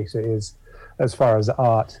comics creator is as far as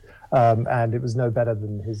art. And it was no better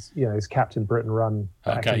than his Captain Britain run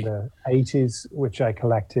back in the 80s, which I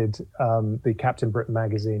collected, the Captain Britain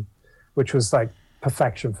magazine, which was like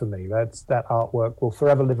perfection for me. That artwork will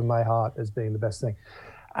forever live in my heart as being the best thing.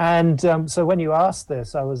 And so when you asked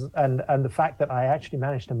this, I was, and the fact that I actually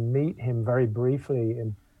managed to meet him very briefly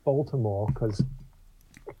in Baltimore, because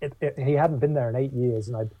he hadn't been there in 8 years.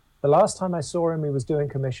 And the last time I saw him, he was doing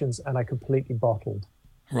commissions, and I completely bottled.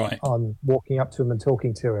 Right. On walking up to him and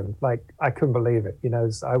talking to him. Like, I couldn't believe it.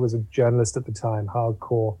 I was a journalist at the time,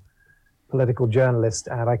 hardcore political journalist,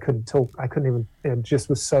 and I couldn't talk. I couldn't even, just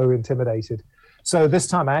was so intimidated. So this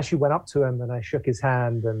time I actually went up to him and I shook his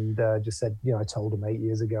hand and just said, I told him 8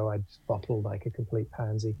 years ago I just bottled like a complete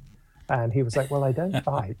pansy. And he was like, well, I don't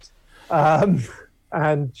bite.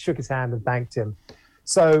 And shook his hand and thanked him.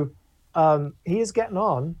 So he is getting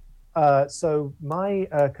on. So my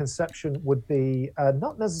conception would be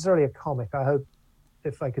not necessarily a comic. I hope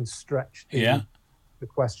if I can stretch the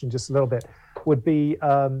question just a little bit, would be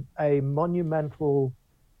a monumental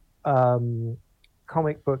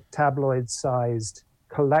comic book tabloid-sized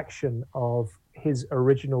collection of his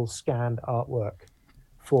original scanned artwork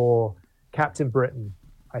for Captain Britain,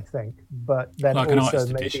 I think. But then Like also an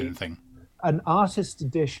artist maybe edition thing. an artist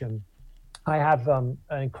edition. I have an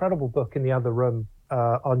incredible book in the other room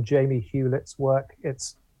on Jamie Hewlett's work.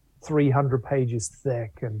 It's 300 pages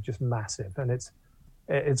thick and just massive, and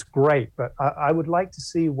it's great. But I would like to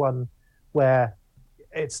see one where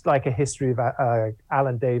it's like a history of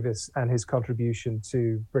Alan Davis and his contribution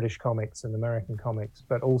to British comics and American comics,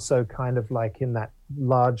 but also kind of like in that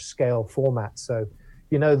large scale format. So,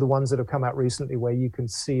 the ones that have come out recently where you can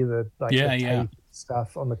see the tape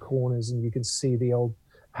stuff on the corners and you can see the old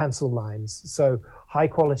pencil lines. So high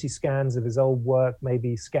quality scans of his old work,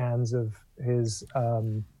 maybe scans of his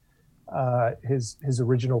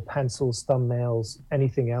original pencils, thumbnails,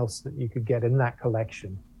 anything else that you could get in that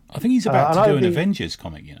collection. I think he's about to do an Avengers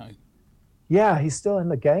comic, Yeah, he's still in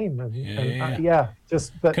the game,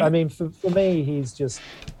 but I mean, for me, he's just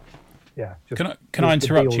Just can I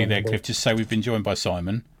interrupt you there, be-all, Cliff? Just say we've been joined by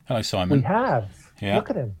Simon. Hello, Simon. We have. Yeah. Look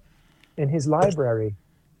at him in his library.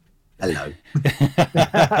 Hello.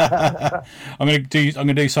 I'm going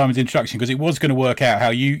to do Simon's introduction because it was going to work out how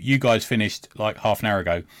you guys finished like half an hour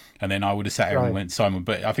ago, and then I would have sat here and went Simon.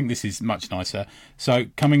 But I think this is much nicer. So,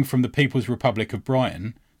 coming from the People's Republic of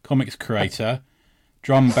Brighton, comics creator,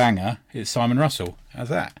 drum banger, it's Simon Russell. How's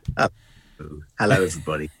that? Hello,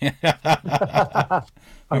 everybody.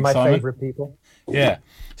 Are my Simon. favourite people. Yeah.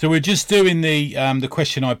 So we're just doing the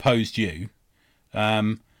question I posed you.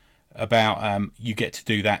 About you get to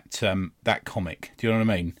do that comic. Do you know what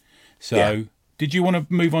I mean? So did you want to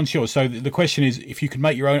move on to yours? So the question is, if you could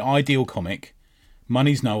make your own ideal comic,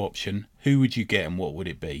 money's no option, who would you get and what would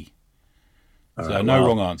it be? No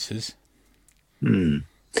wrong answers.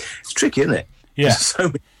 It's tricky, isn't it? Yeah. So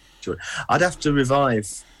many. I'd have to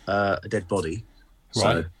revive a dead body. Right.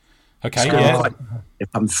 So Okay, it's gonna yeah. be quite,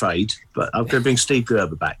 I'm afraid, but I'm going to bring Steve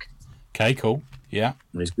Gerber back. Okay, cool. Yeah.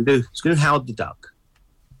 And he's going to do Howard the Duck.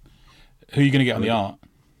 Who are you going to get on the art?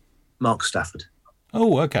 Mark Stafford.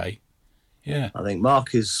 Oh, okay. Yeah. I think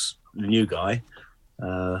Mark is the new guy.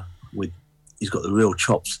 He's got the real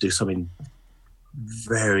chops to do something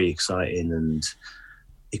very exciting, and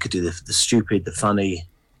he could do the stupid, the funny,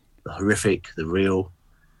 the horrific, the real.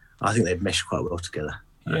 I think they'd mesh quite well together.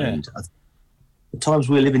 Yeah. And the times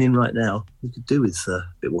we're living in right now, we could do with a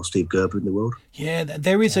bit more Steve Gerber in the world. Yeah,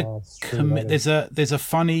 there is it's true, there's a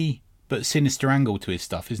funny but sinister angle to his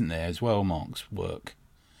stuff, isn't there, as well, Mark's work?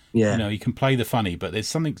 Yeah. You know, he can play the funny, but there's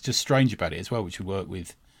something just strange about it as well, which would work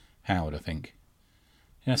with Howard, I think.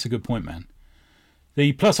 Yeah, that's a good point, man.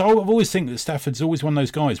 Plus, I've always think that Stafford's always one of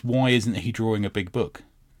those guys. Why isn't he drawing a big book?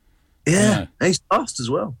 Yeah. And he's fast as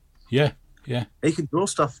well. Yeah. He can draw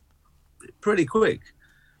stuff pretty quick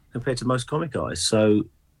compared to most comic guys. So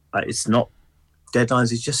it's not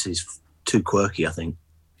deadlines. He's too quirky, I think.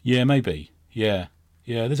 Yeah, maybe. Yeah.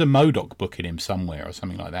 There's a MODOK book in him somewhere or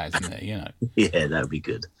something like that, isn't there? You know. Yeah, that would be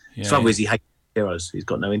good. Yeah, The trouble is he hates heroes. He's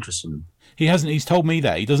got no interest in them. He hasn't. He's told me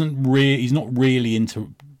that he's not really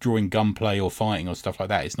into drawing gunplay or fighting or stuff like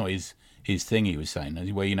that. It's not his thing. He was saying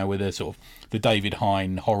where the sort of the David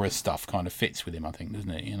Hine horror stuff kind of fits with him. I think,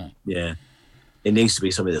 doesn't it? You know. Yeah, it needs to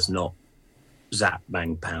be something that's not zap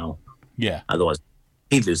bang pow. Yeah. Otherwise,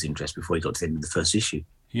 he'd lose interest before he got to the end of the first issue.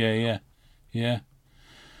 Yeah.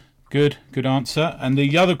 Good answer. And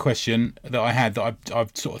the other question that I had that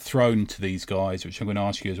I've sort of thrown to these guys, which I'm going to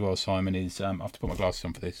ask you as well, Simon, is I have to put my glasses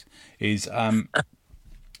on for this. Is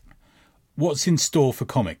what's in store for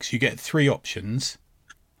comics? You get 3 options.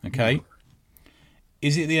 Okay.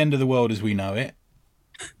 Is it the end of the world as we know it?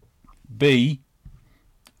 B,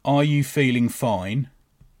 are you feeling fine?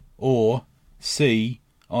 Or C,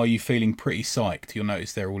 are you feeling pretty psyched? You'll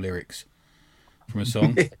notice they're all lyrics from a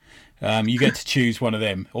song. You get to choose one of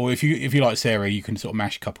them. Or if you like Sarah, you can sort of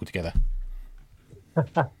mash a couple together.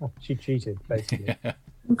 She cheated, basically.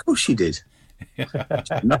 Of course she did.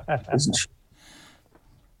 No, isn't she?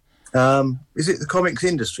 Is it the comics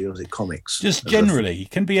industry or is it comics? Just generally, it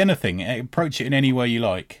can be anything. Approach it in any way you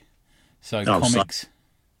like. So comics.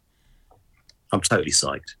 I'm totally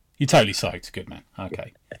psyched. You're totally psyched. Good, man.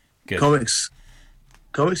 Okay. Good. Comics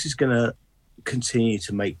is going to continue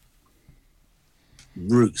to make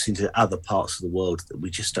roots into other parts of the world that we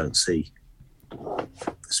just don't see.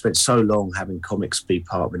 Spent so long having comics be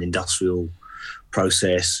part of an industrial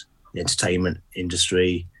process, the entertainment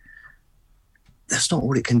industry. That's not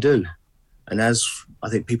what it can do. And as I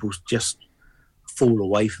think people just fall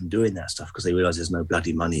away from doing that stuff because they realise there's no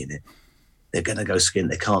bloody money in it, they're going to go skint.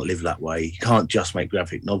 They can't live that way. You can't just make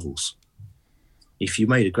graphic novels. If you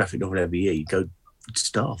made a graphic novel every year, you go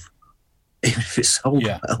starve, even if it's sold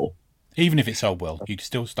well. Even if it's sold well, you'd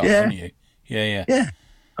still starve, wouldn't you? Yeah. Yeah.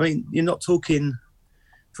 I mean, you're not talking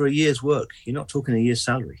for a year's work. You're not talking a year's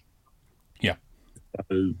salary. Yeah.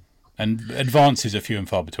 So, and advances are few and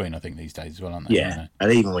far between, I think, these days as well, aren't they? Yeah. You know?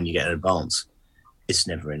 And even when you get an advance, it's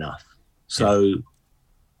never enough. So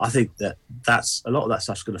I think that's a lot of that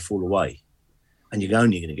stuff's going to fall away. And you're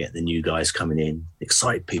only going to get the new guys coming in,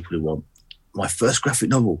 excited people who want my first graphic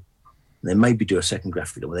novel. And they maybe do a second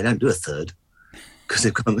graphic novel. They don't do a third because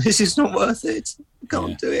they've gone, this is not worth it. I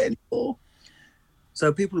can't do it anymore.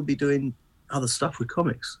 So people will be doing other stuff with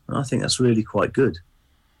comics. And I think that's really quite good.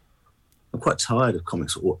 I'm quite tired of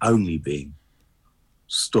comics only being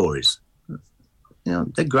stories. You know,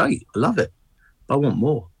 they're great. I love it. But I want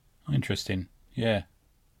more. Interesting. Yeah.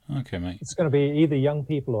 Okay, mate. It's going to be either young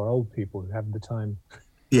people or old people who have the time.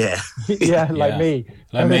 Yeah. Yeah, like Yeah. me.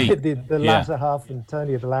 Like And me. The Yeah. latter half, and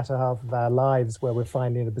Tony, the latter half of our lives, where we're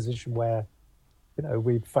finally in a position where,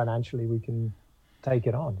 we financially we can take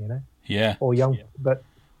it on, Yeah. or young. But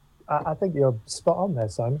I think you're spot on there,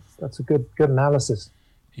 Simon. That's a good analysis.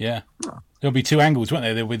 Yeah. There'll be two angles, won't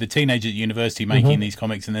there? There'll be the teenagers at university making these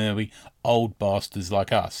comics, and then there'll be old bastards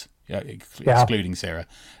like us, excluding Sarah,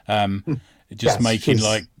 just Yes, making she's-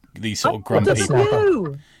 like these sort of I'm grumpy. older than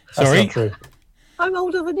you. That's Sorry, not true. I'm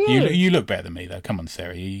older than you look better than me though. Come on,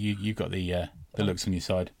 Sarah, you've got the looks on your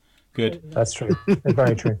side. Good. That's true.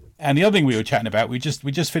 Very true. And the other thing we were chatting about, we just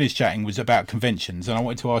finished chatting, was about conventions, and I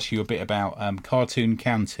wanted to ask you a bit about Cartoon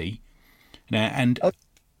County. Now, and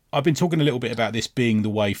I've been talking a little bit about this being the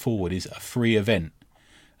way forward, is a free event.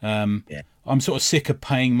 I'm sort of sick of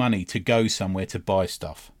paying money to go somewhere to buy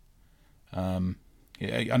stuff. I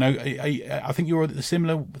know. I think you're a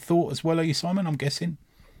similar thought as well, are you, Simon? I'm guessing.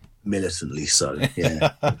 Militantly so,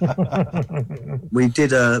 yeah. We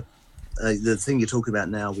did the thing you're talking about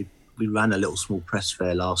now. We ran a little small press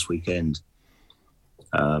fair last weekend,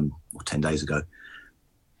 or 10 days ago,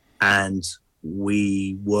 and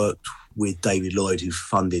we worked with David Lloyd, who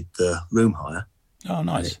funded the room hire. Oh,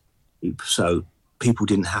 nice. So people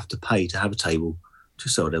didn't have to pay to have a table to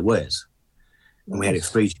sell their wares. And we had it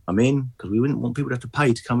free to come in because we wouldn't want people to have to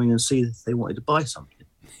pay to come in and see if they wanted to buy something.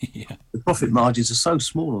 Yeah. The profit margins are so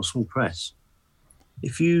small on small press.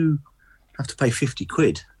 If you have to pay 50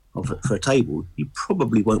 quid for a table, you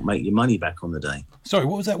probably won't make your money back on the day. Sorry,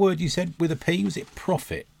 what was that word you said with a P? Was it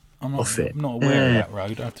profit? I'm Profit. not aware of that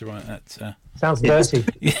road. I have to write that. Sounds dirty.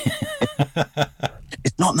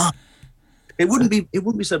 It's not. It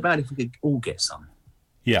wouldn't be so bad if we could all get some.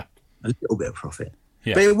 Yeah. A little bit of profit.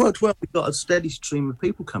 Yeah. But it worked well. We got a steady stream of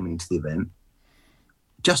people coming into the event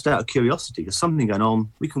just out of curiosity. There's something going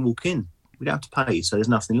on. We can walk in. We don't have to pay, so there's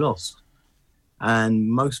nothing lost. And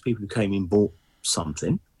most people who came in bought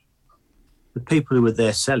something. The people who were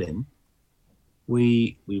there selling,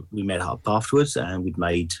 we met up afterwards, and we'd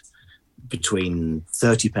made between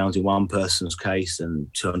 £30 in one person's case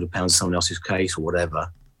and £200 in someone else's case, or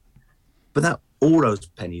whatever. But all those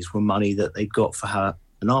pennies were money that they'd got for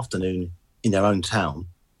an afternoon in their own town.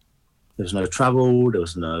 There was no travel, there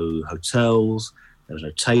was no hotels, there was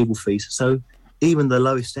no table fees. So even the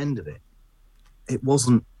lowest end of it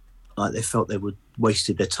wasn't like they felt they would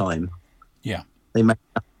wasted their time. Yeah. They made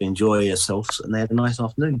them enjoy themselves, and they had a nice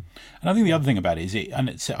afternoon. And I think the other thing about it is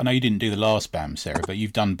I know you didn't do the last BAM, Sarah, but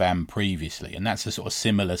you've done BAM previously, and that's a sort of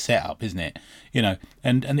similar setup, isn't it?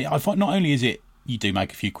 And I find not only is it you do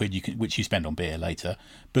make a few quid, which you spend on beer later,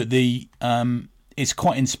 but it's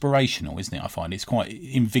quite inspirational, isn't it? I find it's quite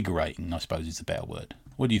invigorating, I suppose is a better word.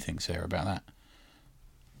 What do you think, Sarah, about that?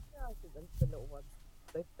 Yeah, I think the little ones,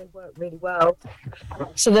 they work really well.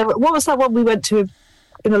 So what was that one we went to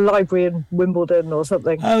in a library in Wimbledon or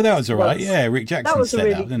something? Oh, that was all right. Once. Yeah, Rick Jackson That was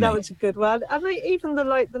set up, didn't that he? was a good one. And even the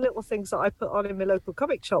little things that I put on in my local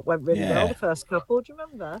comic shop went really Yeah. well. The first couple, do you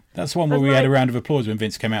remember? That's the one where And we had a round of applause when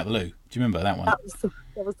Vince came out of the loo. Do you remember that one? That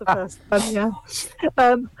was the first one, yeah.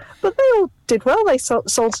 But they all did well. They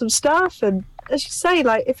sold some stuff, and as you say,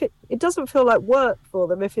 like if it doesn't feel like work for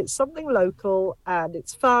them, if it's something local and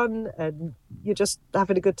it's fun and you're just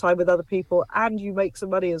having a good time with other people and you make some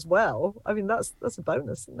money as well, I mean that's a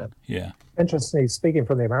bonus, isn't it? Yeah. Interestingly, speaking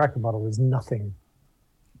from the American model, there's nothing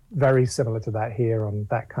very similar to that here on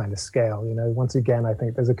that kind of scale. Once again, I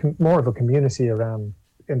think there's more of a community around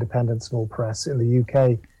independent small press in the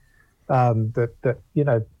UK that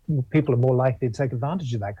people are more likely to take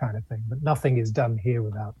advantage of that kind of thing. But nothing is done here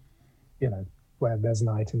without, where there's an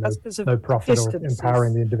item, That's because of no profit or distances.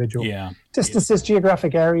 empowering the individual. Yeah. Distances,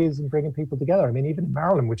 geographic areas, and bringing people together. I mean, even in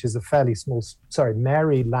Maryland, which is a fairly small,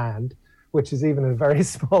 Maryland, which is even a very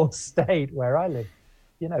small state where I live,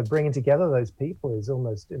 bringing together those people is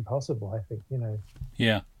almost impossible. I think,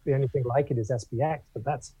 Yeah. the only thing like it is SBX, but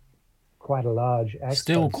that's quite a large expo.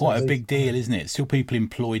 Still quite So a big these- deal, isn't it? Still people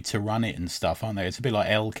employed to run it and stuff, aren't they? It's a bit like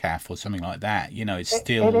LCAF or something like that. It's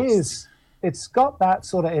still... It is. It's got that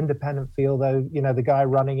sort of independent feel, though. The guy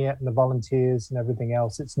running it and the volunteers and everything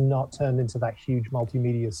else. It's not turned into that huge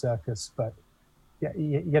multimedia circus, but yeah,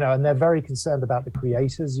 and they're very concerned about the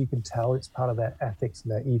creators. You can tell it's part of their ethics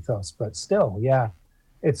and their ethos. But still, yeah,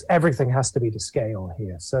 it's everything has to be to scale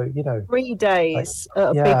here. So 3 days at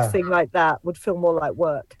a yeah. big thing like that would feel more like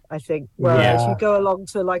work, I think. Whereas Yeah. you go along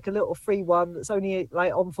to like a little free one that's only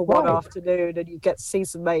like on for one Right. afternoon and you get to see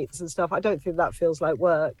some mates and stuff. I don't think that feels like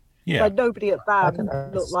work. Yeah. Like nobody at I BAM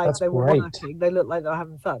think looked like that's they were great. working. They looked like they were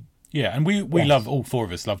having fun. Yeah, and we Yes. love, all four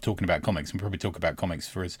of us love talking about comics, and probably talk about comics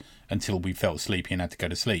for us until we felt sleepy and had to go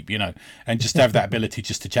to sleep, and just to have that ability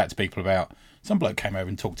just to chat to people about. Some bloke came over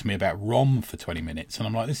and talked to me about ROM for 20 minutes, and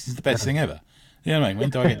I'm like, this is the best thing ever. You know what I mean? When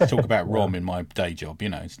do I get to talk about ROM in my day job?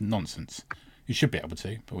 It's nonsense. You should be able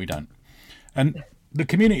to, but we don't. And the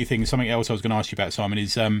community thing is something else I was going to ask you about, Simon,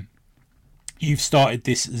 is you've started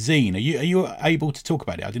this zine. Are you able to talk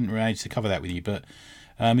about it? I didn't manage to cover that with you, but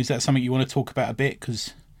is that something you want to talk about a bit?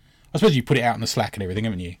 Because I suppose you put it out on the Slack and everything,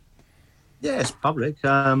 haven't you? Yeah, it's public.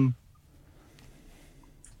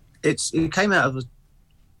 It came out of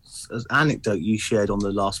an anecdote you shared on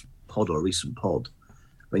the last pod or a recent pod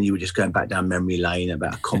when you were just going back down memory lane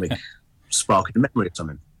about a comic sparking a memory or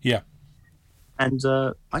something. Yeah. And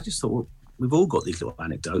I just thought, well, we've all got these little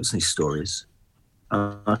anecdotes and these stories.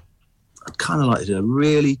 I'd kind of like to do a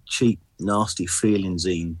really cheap, nasty feeling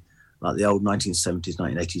zine, like the old 1970s,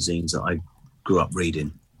 1980s zines that I grew up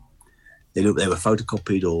reading. They were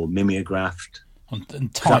photocopied or mimeographed.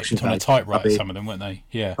 And typed on a typewriter, some of them, weren't they?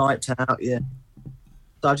 Yeah. Typed out, yeah.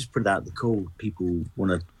 So I just put it out the call. People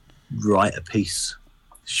want to write a piece,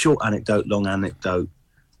 short anecdote, long anecdote,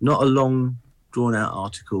 not a long, drawn-out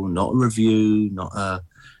article, not a review, not a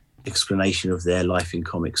explanation of their life in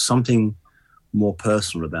comics, something more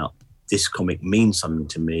personal about this comic means something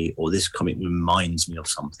to me, or this comic reminds me of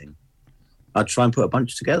something. I'd try and put a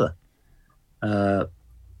bunch together.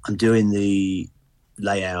 I'm doing the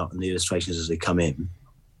layout and the illustrations as they come in,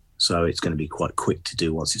 so it's going to be quite quick to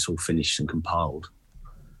do once it's all finished and compiled.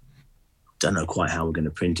 Don't know quite how we're going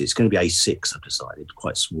to print it. It's going to be A6, I've decided,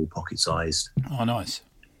 quite small, pocket-sized. Oh, nice.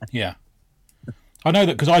 Yeah, I know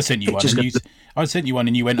that because I sent you one. I sent you one,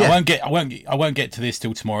 and you went, Yeah. I won't get to this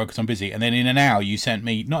till tomorrow because I'm busy. And then in an hour, you sent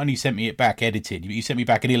me, not only sent me it back edited, but you sent me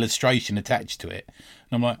back an illustration attached to it.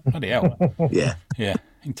 And I'm like, bloody hell. Yeah. Yeah,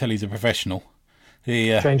 you can tell he's a professional.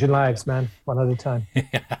 Changing lives, man, one at a time.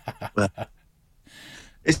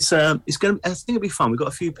 It's going to. I think it'll be fun. We've got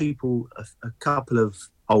a few people, a couple of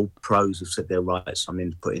old pros who've said they'll write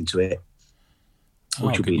something to put into it,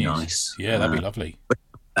 which would good be news. nice. Yeah, that'd be lovely.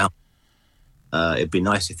 It'd be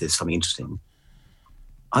nice if there's something interesting.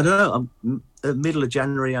 I don't know. At middle of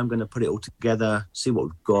January, I'm going to put it all together, see what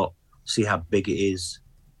we've got, see how big it is.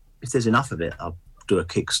 If there's enough of it, I'll do a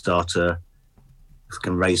Kickstarter. If I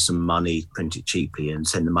can raise some money, print it cheaply, and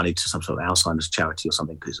send the money to some sort of Alzheimer's charity or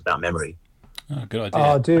something because it's about memory. Oh, good idea.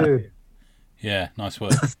 Oh, dude, Yeah, nice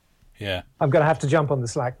work. Yeah. I'm going to have to jump on the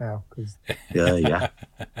Slack now. Yeah.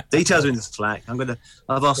 Details are in the Slack.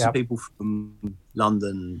 I've asked some Yep. people from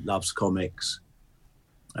London Loves Comics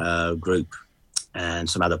group and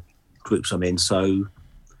some other groups I'm in, so you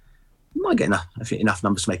might get enough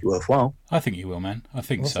numbers to make it worthwhile. I think you will, man. I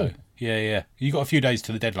think so. Awesome. Yeah. You got a few days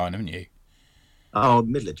to the deadline, haven't you? Oh,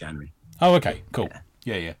 middle of January. Oh, okay, cool.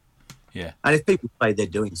 Yeah. And if people say they're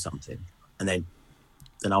doing something, and then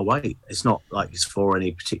I'll wait. It's not like it's for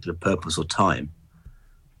any particular purpose or time,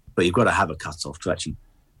 but you've got to have a cut-off to actually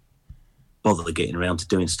bother getting around to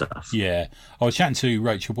doing stuff. Yeah. I was chatting to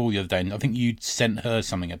Rachel Ball the other day, and I think you'd sent her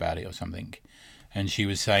something about it or something, and she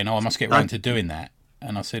was saying, I must get round to doing that.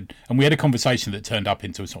 And I said, and we had a conversation that turned up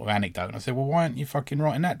into a sort of anecdote, and I said, well, why aren't you fucking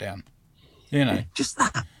writing that down? Just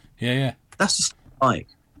that. Yeah. That's just like,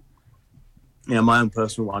 my own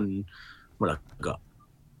personal one. Well, I've got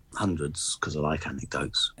hundreds because I like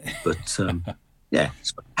anecdotes, but it's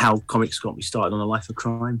how comics got me started on a life of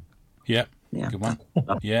crime. Yeah. Yeah. Good one.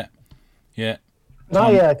 Yeah. Can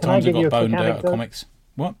I Times give have you got a quick boned out of anecdote? comics.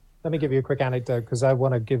 What? Let me give you a quick anecdote because I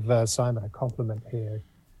want to give Simon a compliment here.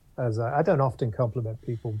 As I don't often compliment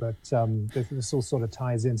people, but this all sort of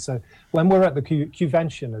ties in. So when we're at the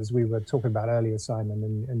convention, as we were talking about earlier,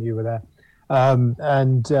 Simon, and you were there,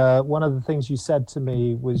 and one of the things you said to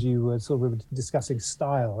me was you were sort of discussing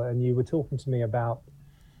style, and you were talking to me about,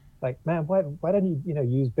 like, man, why don't you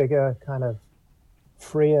use bigger, kind of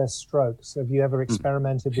freer strokes? Have you ever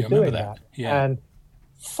experimented with doing that? Yeah. And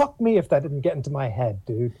fuck me if that didn't get into my head,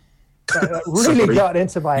 dude. That really got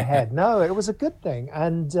into my head. No, it was a good thing.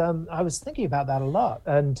 And I was thinking about that a lot,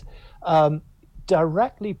 and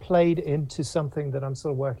directly played into something that I'm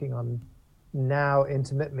sort of working on now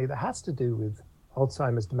intermittently that has to do with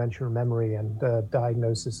Alzheimer's, dementia, and memory, and the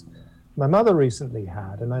diagnosis my mother recently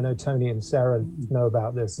had. And I know Tony and Sarah know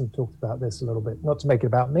about this and talked about this a little bit, not to make it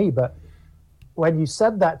about me, but when you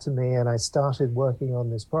said that to me and I started working on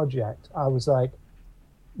this project, I was like,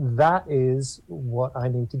 that is what I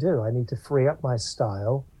need to do. I need to free up my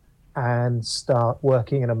style and start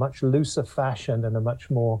working in a much looser fashion and a much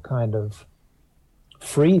more kind of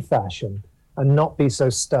free fashion, and not be so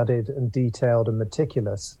studied and detailed and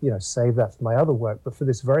meticulous. Save that for my other work, but for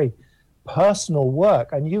this very personal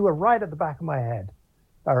work, and you were right at the back of my head.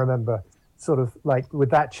 I remember, sort of like with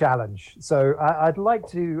that challenge. So I'd like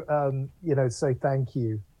to, say thank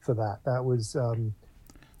you for that. That was.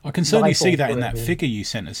 I can certainly see that in for that it. figure you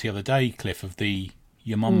sent us the other day, Cliff, of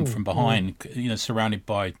your mum from behind, surrounded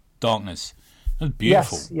by darkness. That was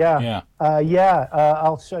beautiful. Yes, Yeah.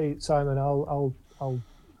 I'll show you, Simon. I'll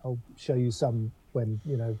show you some when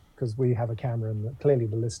because we have a camera and clearly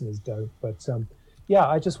the listeners don't. But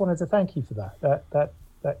I just wanted to thank you for that. That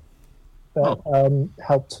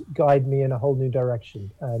helped guide me in a whole new direction.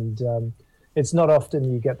 And it's not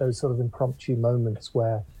often you get those sort of impromptu moments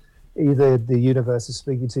where either the universe is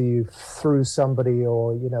speaking to you through somebody,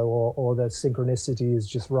 or the synchronicity is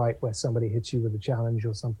just right, where somebody hits you with a challenge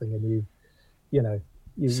or something, and you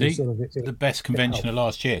See, sort of the best convention of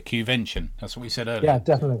last year, Qvention. That's what we said earlier. Yeah,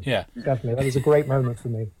 definitely. Yeah, definitely. That was a great moment for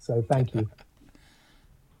me. So thank you.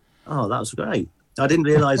 Oh, that was great. I didn't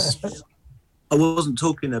realise I wasn't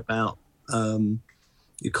talking about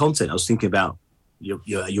your content. I was thinking about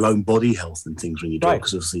your own body health and things when you do it,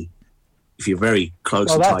 because obviously if you're very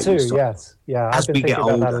close and tight, that too, yes. Yeah, as I've been we get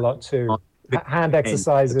thinking about that a older, lot too. Hand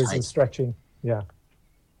exercises and stretching. Yeah.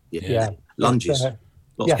 Lunges.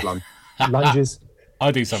 Lots of lunges. I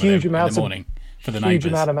do some Huge of them in amounts the of- morning for the Huge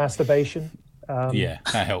neighbours. amount of masturbation. Yeah,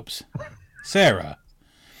 that helps. Sarah,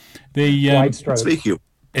 Wide stroke. Speaking of,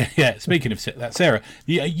 speaking of that, Sarah,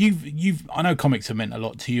 you've I know comics have meant a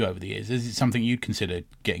lot to you over the years. Is it something you'd consider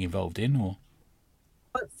getting involved in, or?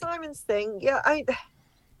 But Simon's thing,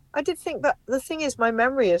 I did think that the thing is my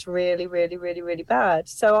memory is really, really, really, really bad.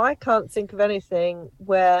 So I can't think of anything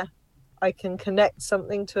where I can connect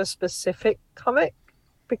something to a specific comic,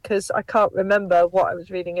 because I can't remember what I was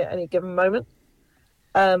reading at any given moment.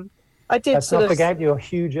 I did Let's sort not of forget your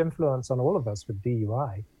huge influence on all of us with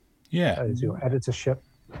DUI. Yeah, As your editorship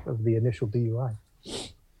of the initial DUI.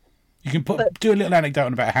 you can do a little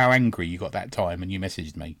anecdote about how angry you got that time, and you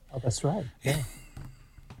messaged me. Oh, that's right. Yeah.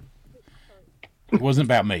 It wasn't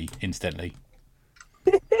about me, incidentally.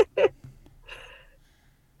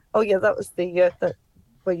 Oh yeah, that was the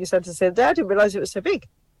what you said to say. I didn't realise it was so big.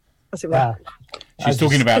 I said, well, She's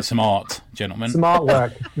talking about some art, gentlemen. Some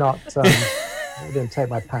artwork, not. I didn't take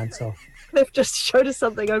my pants off. they've just showed us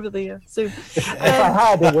something over the Zoom. If I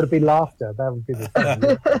had, it would be laughter. That would be the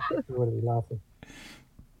thing. It would be laughing.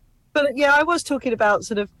 But yeah, I was talking about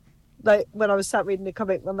sort of like when I was sat reading the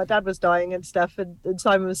comic when my dad was dying and stuff, and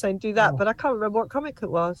Simon was saying do that, but I can't remember what comic it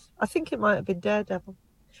was. I think it might have been Daredevil,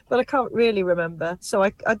 but I can't really remember. So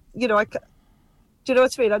do you know what I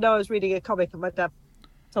mean? I know I was reading a comic and my dad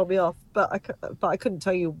told me off, but I couldn't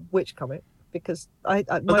tell you which comic because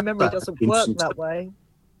my memory doesn't work that way.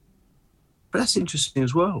 But that's interesting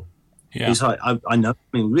as well. Yeah. It's like, I know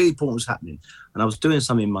something really important was happening, and I was doing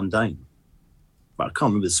something mundane. But I can't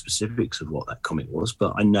remember the specifics of what that comic was,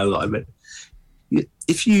 but I know that I read.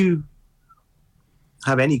 If you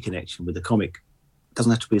have any connection with the comic, it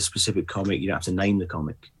doesn't have to be a specific comic. You don't have to name the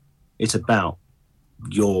comic. It's about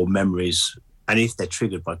your memories, and if they're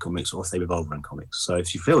triggered by comics or if they revolve around comics. So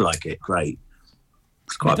if you feel like it, great.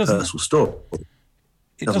 It's quite a personal story.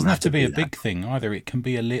 It doesn't have to be a big thing either. It can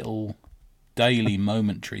be a little daily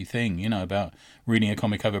momentary thing, about reading a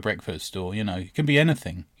comic over breakfast, or it can be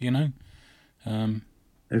anything, It's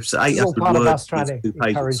all part of us trying to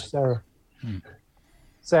encourage Sarah.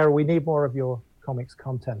 Sarah, we need more of your comics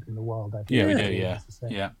content in the world. I think. Yeah, we do.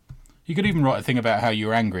 Yeah. You could even write a thing about how you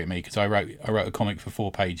were angry at me because I wrote a comic for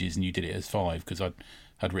 4 pages and you did it as 5 because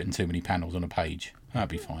I'd written too many panels on a page. That'd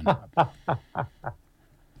be fine.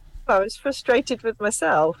 I was frustrated with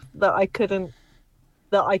myself that I couldn't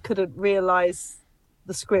realise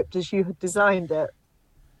the script as you had designed it.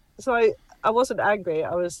 So I wasn't angry.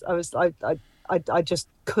 I just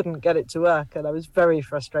couldn't get it to work, and I was very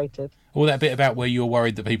frustrated. Or that bit about where you were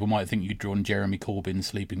worried that people might think you'd drawn Jeremy Corbyn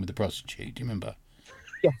sleeping with a prostitute. Do you remember?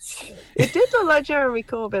 Yes, it did look like Jeremy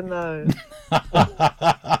Corbyn though.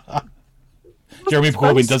 Jeremy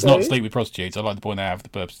Corbyn does not sleep with prostitutes. I'd like to point that out for the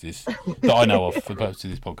purposes that I know of, for the purposes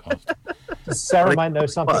of this podcast. Sarah might know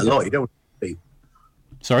something. Quite a lot. You don't want to be.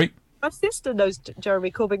 Sorry? My sister knows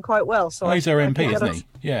Jeremy Corbyn quite well, so he's our MP, isn't he?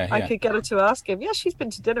 Yeah. I could get her to ask him. Yeah, she's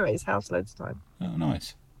been to dinner at his house loads of times. Oh,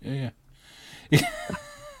 nice. Yeah.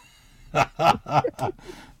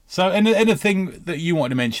 So, anything that you wanted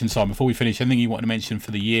to mention, Simon, before we finish? Anything you wanted to mention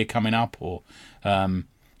for the year coming up, or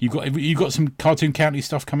you got some Cartoon County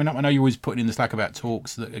stuff coming up? I know you're always putting in the Slack about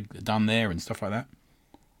talks that are done there and stuff like that.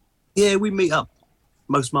 Yeah, we meet up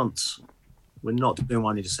most months. We're not doing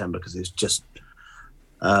one in December because it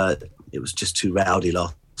was just too rowdy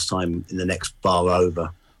last time in the next bar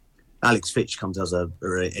over. Alex Fitch comes as an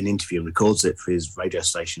interview and records it for his radio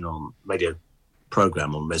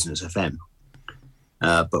program on Resonance FM.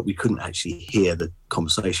 But we couldn't actually hear the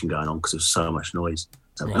conversation going on because there was so much noise.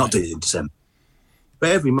 So we're not doing it in December. But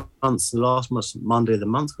every month, the last Monday of the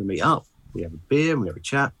month, we meet up, we have a beer, and we have a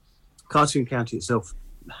chat. Cartoon County itself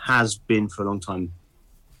has been for a long time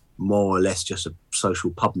more or less just a social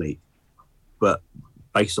pub meet. But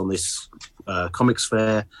based on this comics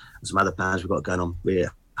fair and some other plans we've got going on,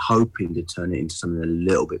 we're hoping to turn it into something a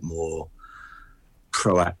little bit more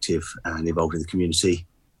proactive and involved in the community,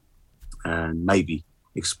 and maybe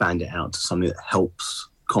expand it out to something that helps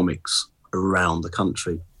comics around the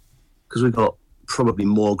country, because we've got probably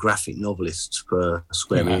more graphic novelists per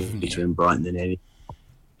square metre in Brighton than any.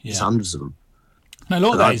 There's hundreds of them. No, a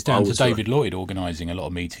lot of that is down to David Lloyd organising a lot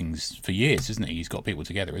of meetings for years, isn't he? He's got people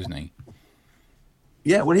together, isn't he?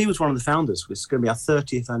 Yeah, well, he was one of the founders. It's going to be our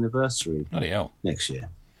 30th anniversary next year.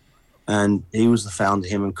 And he was the founder,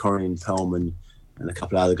 him and Corinne Pellman and a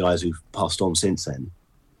couple of other guys who've passed on since then.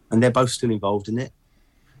 And they're both still involved in it.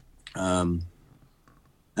 And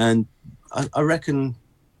I reckon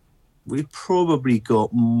we've probably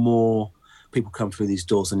got more people come through these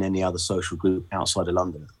doors than any other social group outside of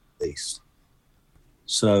London, at least.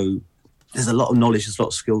 So there's a lot of knowledge, there's a lot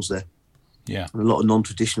of skills there. Yeah. And a lot of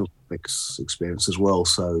non-traditional experience as well.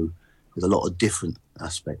 So there's a lot of different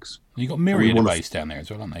aspects. You've got Myriad based down there as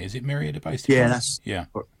well, aren't they? Is it Myriad based? Yeah, that's... Yeah.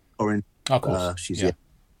 Or in... of course. She's... Yeah.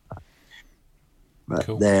 But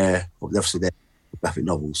cool. they're graphic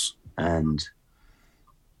novels, and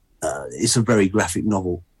it's a very graphic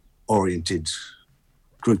novel oriented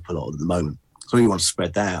group a lot at the moment. So we want to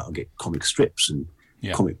spread that out and get comic strips and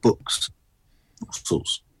comic books, all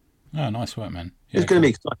sorts. Oh, nice work, man. Yeah, it's going to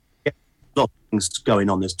be exciting. A lot of things going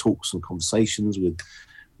on. There's talks and conversations with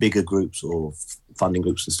bigger groups or funding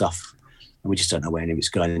groups and stuff, and we just don't know where any of it's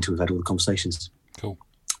going until we've had all the conversations. Cool.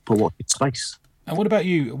 But what space? And what about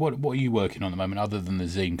you? What are you working on at the moment other than the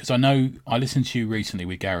zine? Because I know I listened to you recently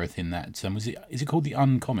with Gareth in that. Is it called the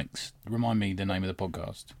Uncomics? Remind me the name of the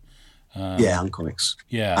podcast. Yeah, Uncomics.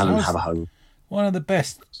 Yeah, and Have a Home. One of the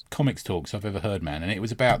best comics talks I've ever heard, man. And it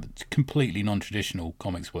was about completely non-traditional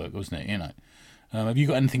comics work, wasn't it? You know, have you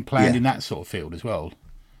got anything planned in that sort of field as well?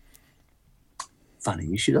 Funny,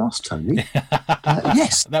 you should ask Tony.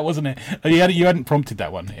 Yes, that wasn't it. You hadn't prompted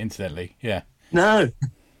that one, incidentally. Yeah. No.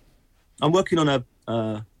 I'm working on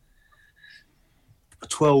a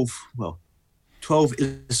 12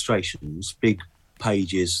 illustrations, big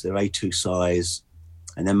pages. They're A2 size,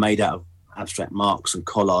 and they're made out of abstract marks and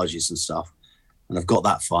collages and stuff. And I've got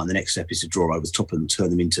that far. And the next step is to draw over the top of them and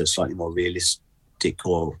turn them into slightly more realistic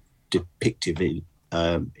or depictive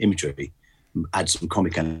imagery, add some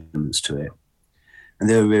comic elements to it. And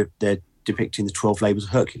they're depicting the 12 Labours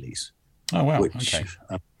of Hercules. Oh, wow. Which, okay.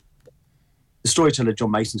 The storyteller,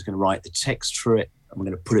 John Mason's going to write the text for it, and we're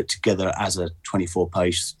going to put it together as a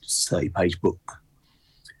 24-page, 30-page book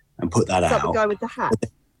and put that out. Is that the guy with the hat?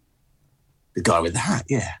 The guy with the hat,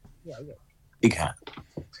 yeah. Yeah. Big hat.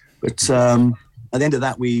 But at the end of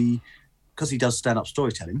that, because he does stand-up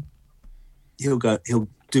storytelling, he'll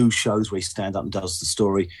do shows where he stands up and does the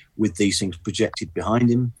story with these things projected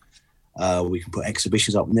behind him. We can put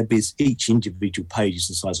exhibitions up, and there'll be each individual page is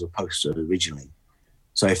the size of a poster originally.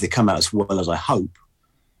 So if they come out as well as I hope,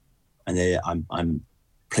 and I'm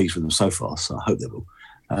pleased with them so far, so I hope they will.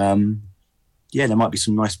 There might be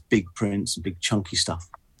some nice big prints and big chunky stuff.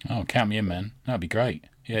 Oh, count me in, man. That'd be great.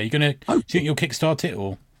 Yeah, do you think you'll kickstart it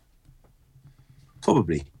or?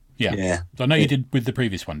 Probably. Yeah. I know you did with the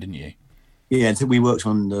previous one, didn't you? Yeah, I think we worked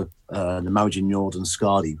on the Marriage Njord and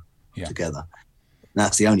Skadi together. And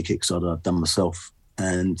that's the only Kickstarter I've done myself,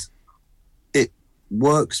 and it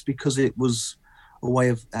works because it was a way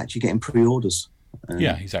of actually getting pre-orders.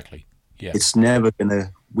 Yeah, exactly. Yeah, it's never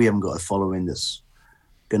we haven't got a following that's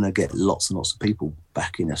gonna get lots and lots of people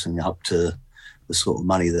backing us and up to the sort of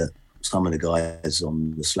money that some of the guys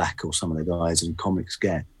on the Slack or some of the guys in comics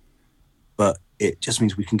get. But it just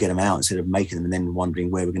means we can get them out instead of making them and then wondering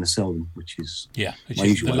where we're going to sell them, which is the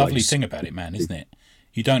lovely thing about it, man, isn't it?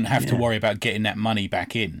 You don't have to worry about getting that money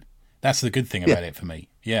back in. That's the good thing about it for me.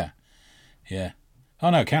 Yeah. Oh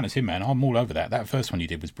no, count us in, man. I'm all over that. That first one you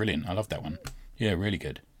did was brilliant. I love that one. Yeah, really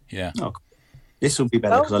good. Yeah. Oh, this will be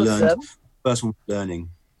better because I learned. First one, learning.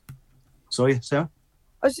 Sorry, Sarah?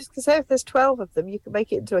 I was just going to say, if there's 12 of them, you can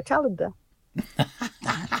make it into a calendar.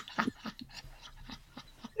 I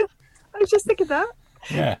was just thinking that.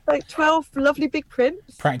 Yeah. Like 12 lovely big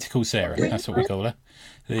prints. Practical Sarah, that's what we call her.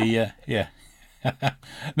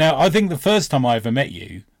 Now, I think the first time I ever met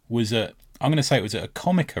you was at a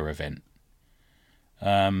Comica event.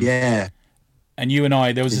 And and you and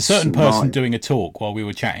I, there was a It's certain person right. doing a talk while we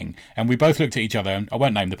were chatting, and we both looked at each other, and I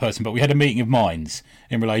won't name the person, but we had a meeting of minds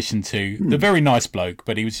in relation to the very nice bloke,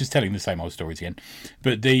 but he was just telling the same old stories again.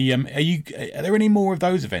 But are there any more of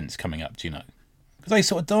those events coming up, do you know? Because they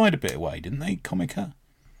sort of died a bit away, didn't they, Comica?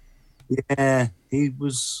 Yeah, he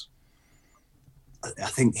was. I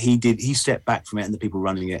think he stepped back from it, and the people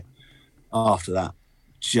running it after that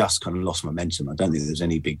just kind of lost momentum. I don't think there's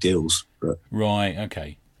any big deals, but Right,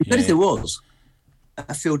 okay. even if there was,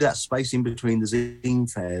 I filled that space in between the zine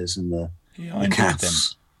fairs and the I enjoyed them.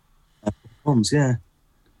 CAFs. Cons, yeah.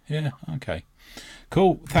 Yeah, okay.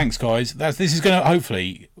 Cool, thanks guys. This is going to,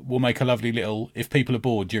 hopefully, will make a lovely little, if people are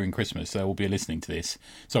bored during Christmas, they will be listening to this.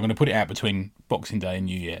 So I'm going to put it out between Boxing Day and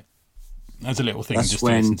New Year. As a little thing That's just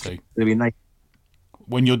when to listen to. there'll be naked.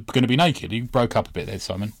 When you're going to be naked. You broke up a bit there,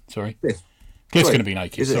 Simon. Sorry. Cliff. Cliff's Sorry. going to be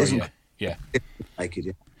naked. Is it- Sorry, isn't- yeah. Naked,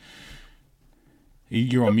 yeah.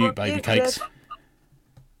 You're on mute, baby cakes.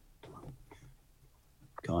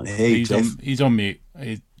 Can't hear you, Cliff. He's on mute.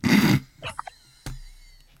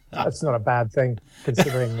 That's not a bad thing,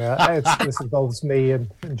 considering this involves me and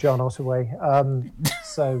John Ottaway.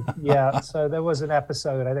 So there was an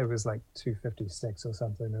episode, I think it was like 256 or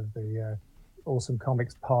something, of the Awesome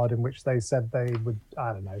Comics pod, in which they said they would,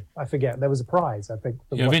 I don't know, I forget, there was a prize, I think.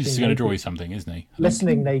 for Yeah, Vince is watching going to naked- draw you something, isn't he?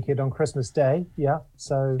 Listening naked on Christmas Day, yeah.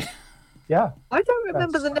 So, yeah. I don't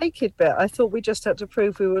remember the naked bit. I thought we just had to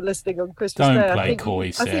prove we were listening on Christmas Don't Day. I play think coy,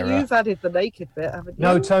 I think Sarah. you've added the naked bit, haven't you?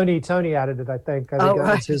 No, Tony added it, I think. I think Oh, that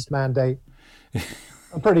right. was his mandate.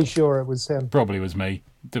 I'm pretty sure it was him. Probably was me,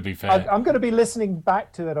 to be fair. I'm going to be listening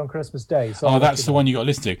back to it on Christmas Day. So Oh, I'll let that's you the know. one you got to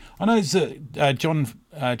listen to. I know it's John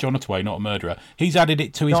Ottaway, not a murderer. He's added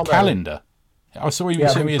it to his Not murderer. calendar. I saw he Yeah,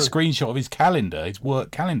 sent me a but- screenshot of his calendar, his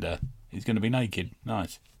work calendar. He's going to be naked.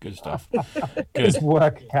 Nice, good stuff. Good. His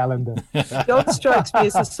work calendar. John strikes me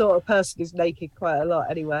as the sort of person who's naked quite a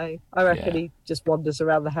lot anyway. I reckon Yeah. he just wanders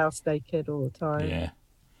around the house naked all the time. Yeah.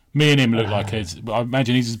 Me and him look like I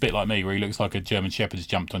imagine he's a bit like me, where he looks like a German Shepherd has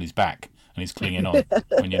jumped on his back and he's clinging on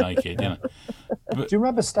when you're naked. You know. Do you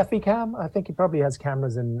remember Steffi Cam? I think he probably has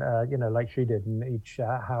cameras in, like she did in each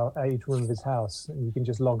room of his house. And you can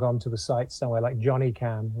just log on to the site somewhere like Johnny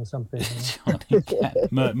Cam or something. Johnny Cam.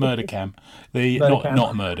 Murder Cam, Murder Cam.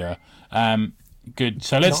 not murderer. Good.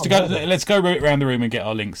 So let's Not a go. murderer. Let's go around the room and get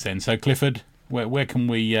our links then. So Clifford, where can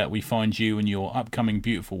we find you and your upcoming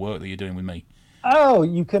beautiful work that you're doing with me? Oh,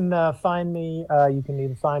 you can find me. You can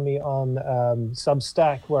either find me on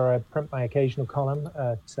Substack, where I print my occasional column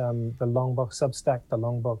at the Longbox Substack,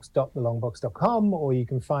 thelongbox.thelongbox.com, or you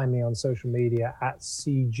can find me on social media at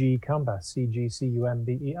CGCumber,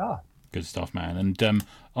 CGCUMBER. Good stuff, man. And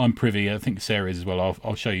I'm privy. I think Sarah is as well.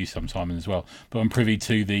 I'll show you sometime as well. But I'm privy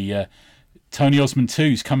to the Tony Osmond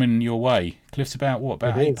 2's coming your way. Cliff's about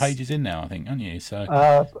It 8 is. pages in now, I think, aren't you?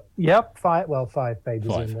 So Yep, 5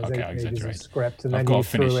 pages Five, in. There's okay, 8 I pages of exaggerated. script, and I've then got you to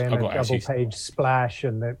finish- threw in I've a got to actually- double-page splash,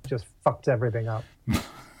 and it just fucked everything up.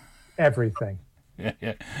 Everything.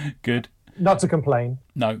 yeah. Good. Not to complain.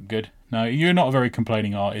 No, good. No, you're not a very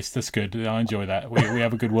complaining artist. That's good. I enjoy that. We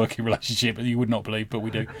have a good working relationship. You would not believe, but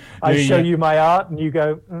we do. I show you my art, and you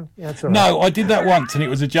go, yeah, that's all right. No, I did that once, and it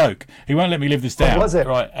was a joke. He won't let me live this down. was it?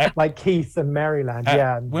 Right. Like Keith and Maryland,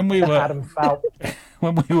 yeah. and when we were- Adam Falk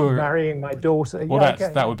When we were marrying my daughter. Well, yeah,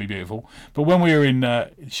 okay. that would be beautiful. But when we were in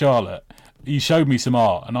Charlotte, you showed me some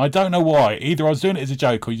art, and I don't know why. Either I was doing it as a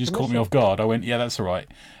joke, or you just caught me off guard. I went, "Yeah, that's all right,"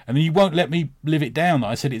 and then you won't let me live it down.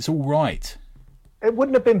 I said, "It's all right." It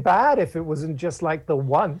wouldn't have been bad if it wasn't just like the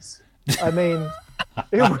once. I mean,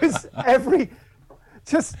 it was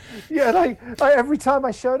like every time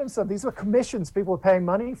I showed him something, these were commissions people were paying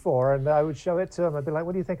money for, and I would show it to him. I'd be like,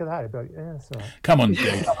 "What do you think of that?" He'd be like, "Yeah, it's all right." Come on,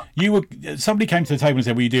 dude. Somebody came to the table and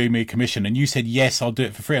said, "Will you do me a commission?" And you said, "Yes, I'll do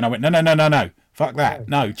it for free." And I went, No. Fuck that.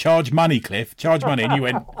 No, charge money, Cliff. Charge money." And you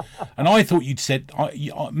went, and I thought you'd said,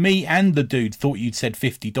 me and the dude thought you'd said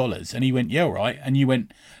 $50. And he went, "Yeah, all right." And you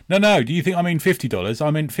went, No. Do you think I mean $50? I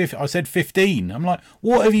meant 50. I said 15. I'm like,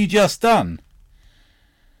 what have you just done?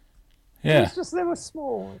 It Yeah. was just they were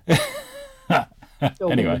small. Building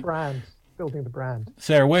Anyway. the brand.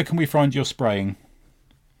 Sarah, where can we find your spraying?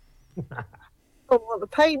 Oh, well, the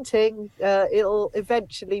painting, it'll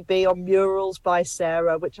eventually be on Murals by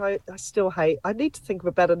Sarah, which I still hate. I need to think of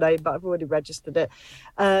a better name, but I've already registered it.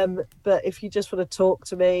 But if you just want to talk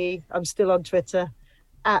to me, I'm still on Twitter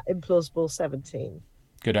at Implausible17.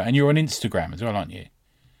 Good. And you're on Instagram as well, aren't you?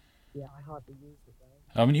 Yeah, I hardly use it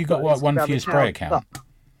though. I mean, you got Got an one for Instagram your spray account. but-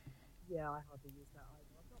 Yeah, I hardly use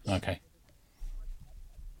that either. Okay.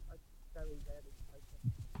 I very rarely post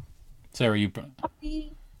it. Sarah, you.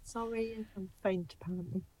 Sorry, I'm faint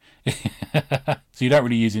apparently. So you don't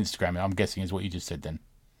really use Instagram, I'm guessing, is what you just said then.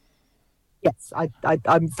 Yes,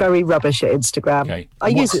 I'm very rubbish at Instagram. Okay. I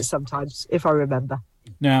use it sometimes if I remember.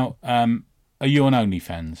 Now, are you on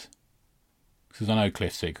OnlyFans? Because I know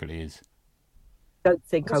Cliff secretly is. Don't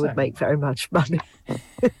think I would make very much money.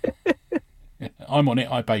 I'm on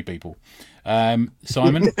it. I pay people.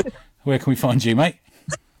 Simon, where can we find you, mate?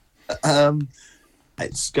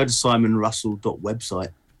 It's go to simonrussell.website.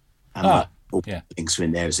 And all links are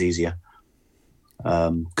in there. It's easier.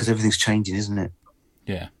 Because everything's changing, isn't it?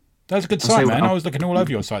 Yeah. That's a good site, man. I was looking all over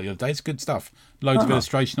your site the other day. It's good stuff. Loads of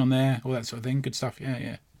illustration on there, all that sort of thing. Good stuff.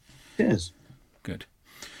 Yeah. Cheers. Good.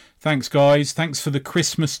 Thanks, guys. Thanks for the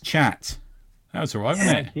Christmas chat. That was all right, wasn't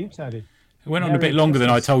it? Thank you, Tony. It went on a bit longer than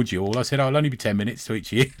I told you all. I said I'll only be 10 minutes to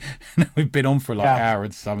each of you. We've been on for like an hour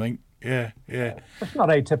and something. Yeah. That's not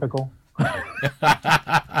atypical.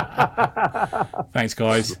 Thanks,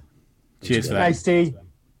 guys. Cheers for that. Thanks, T.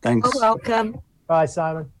 Thanks. You're welcome. Bye,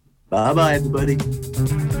 Simon. Bye-bye, everybody.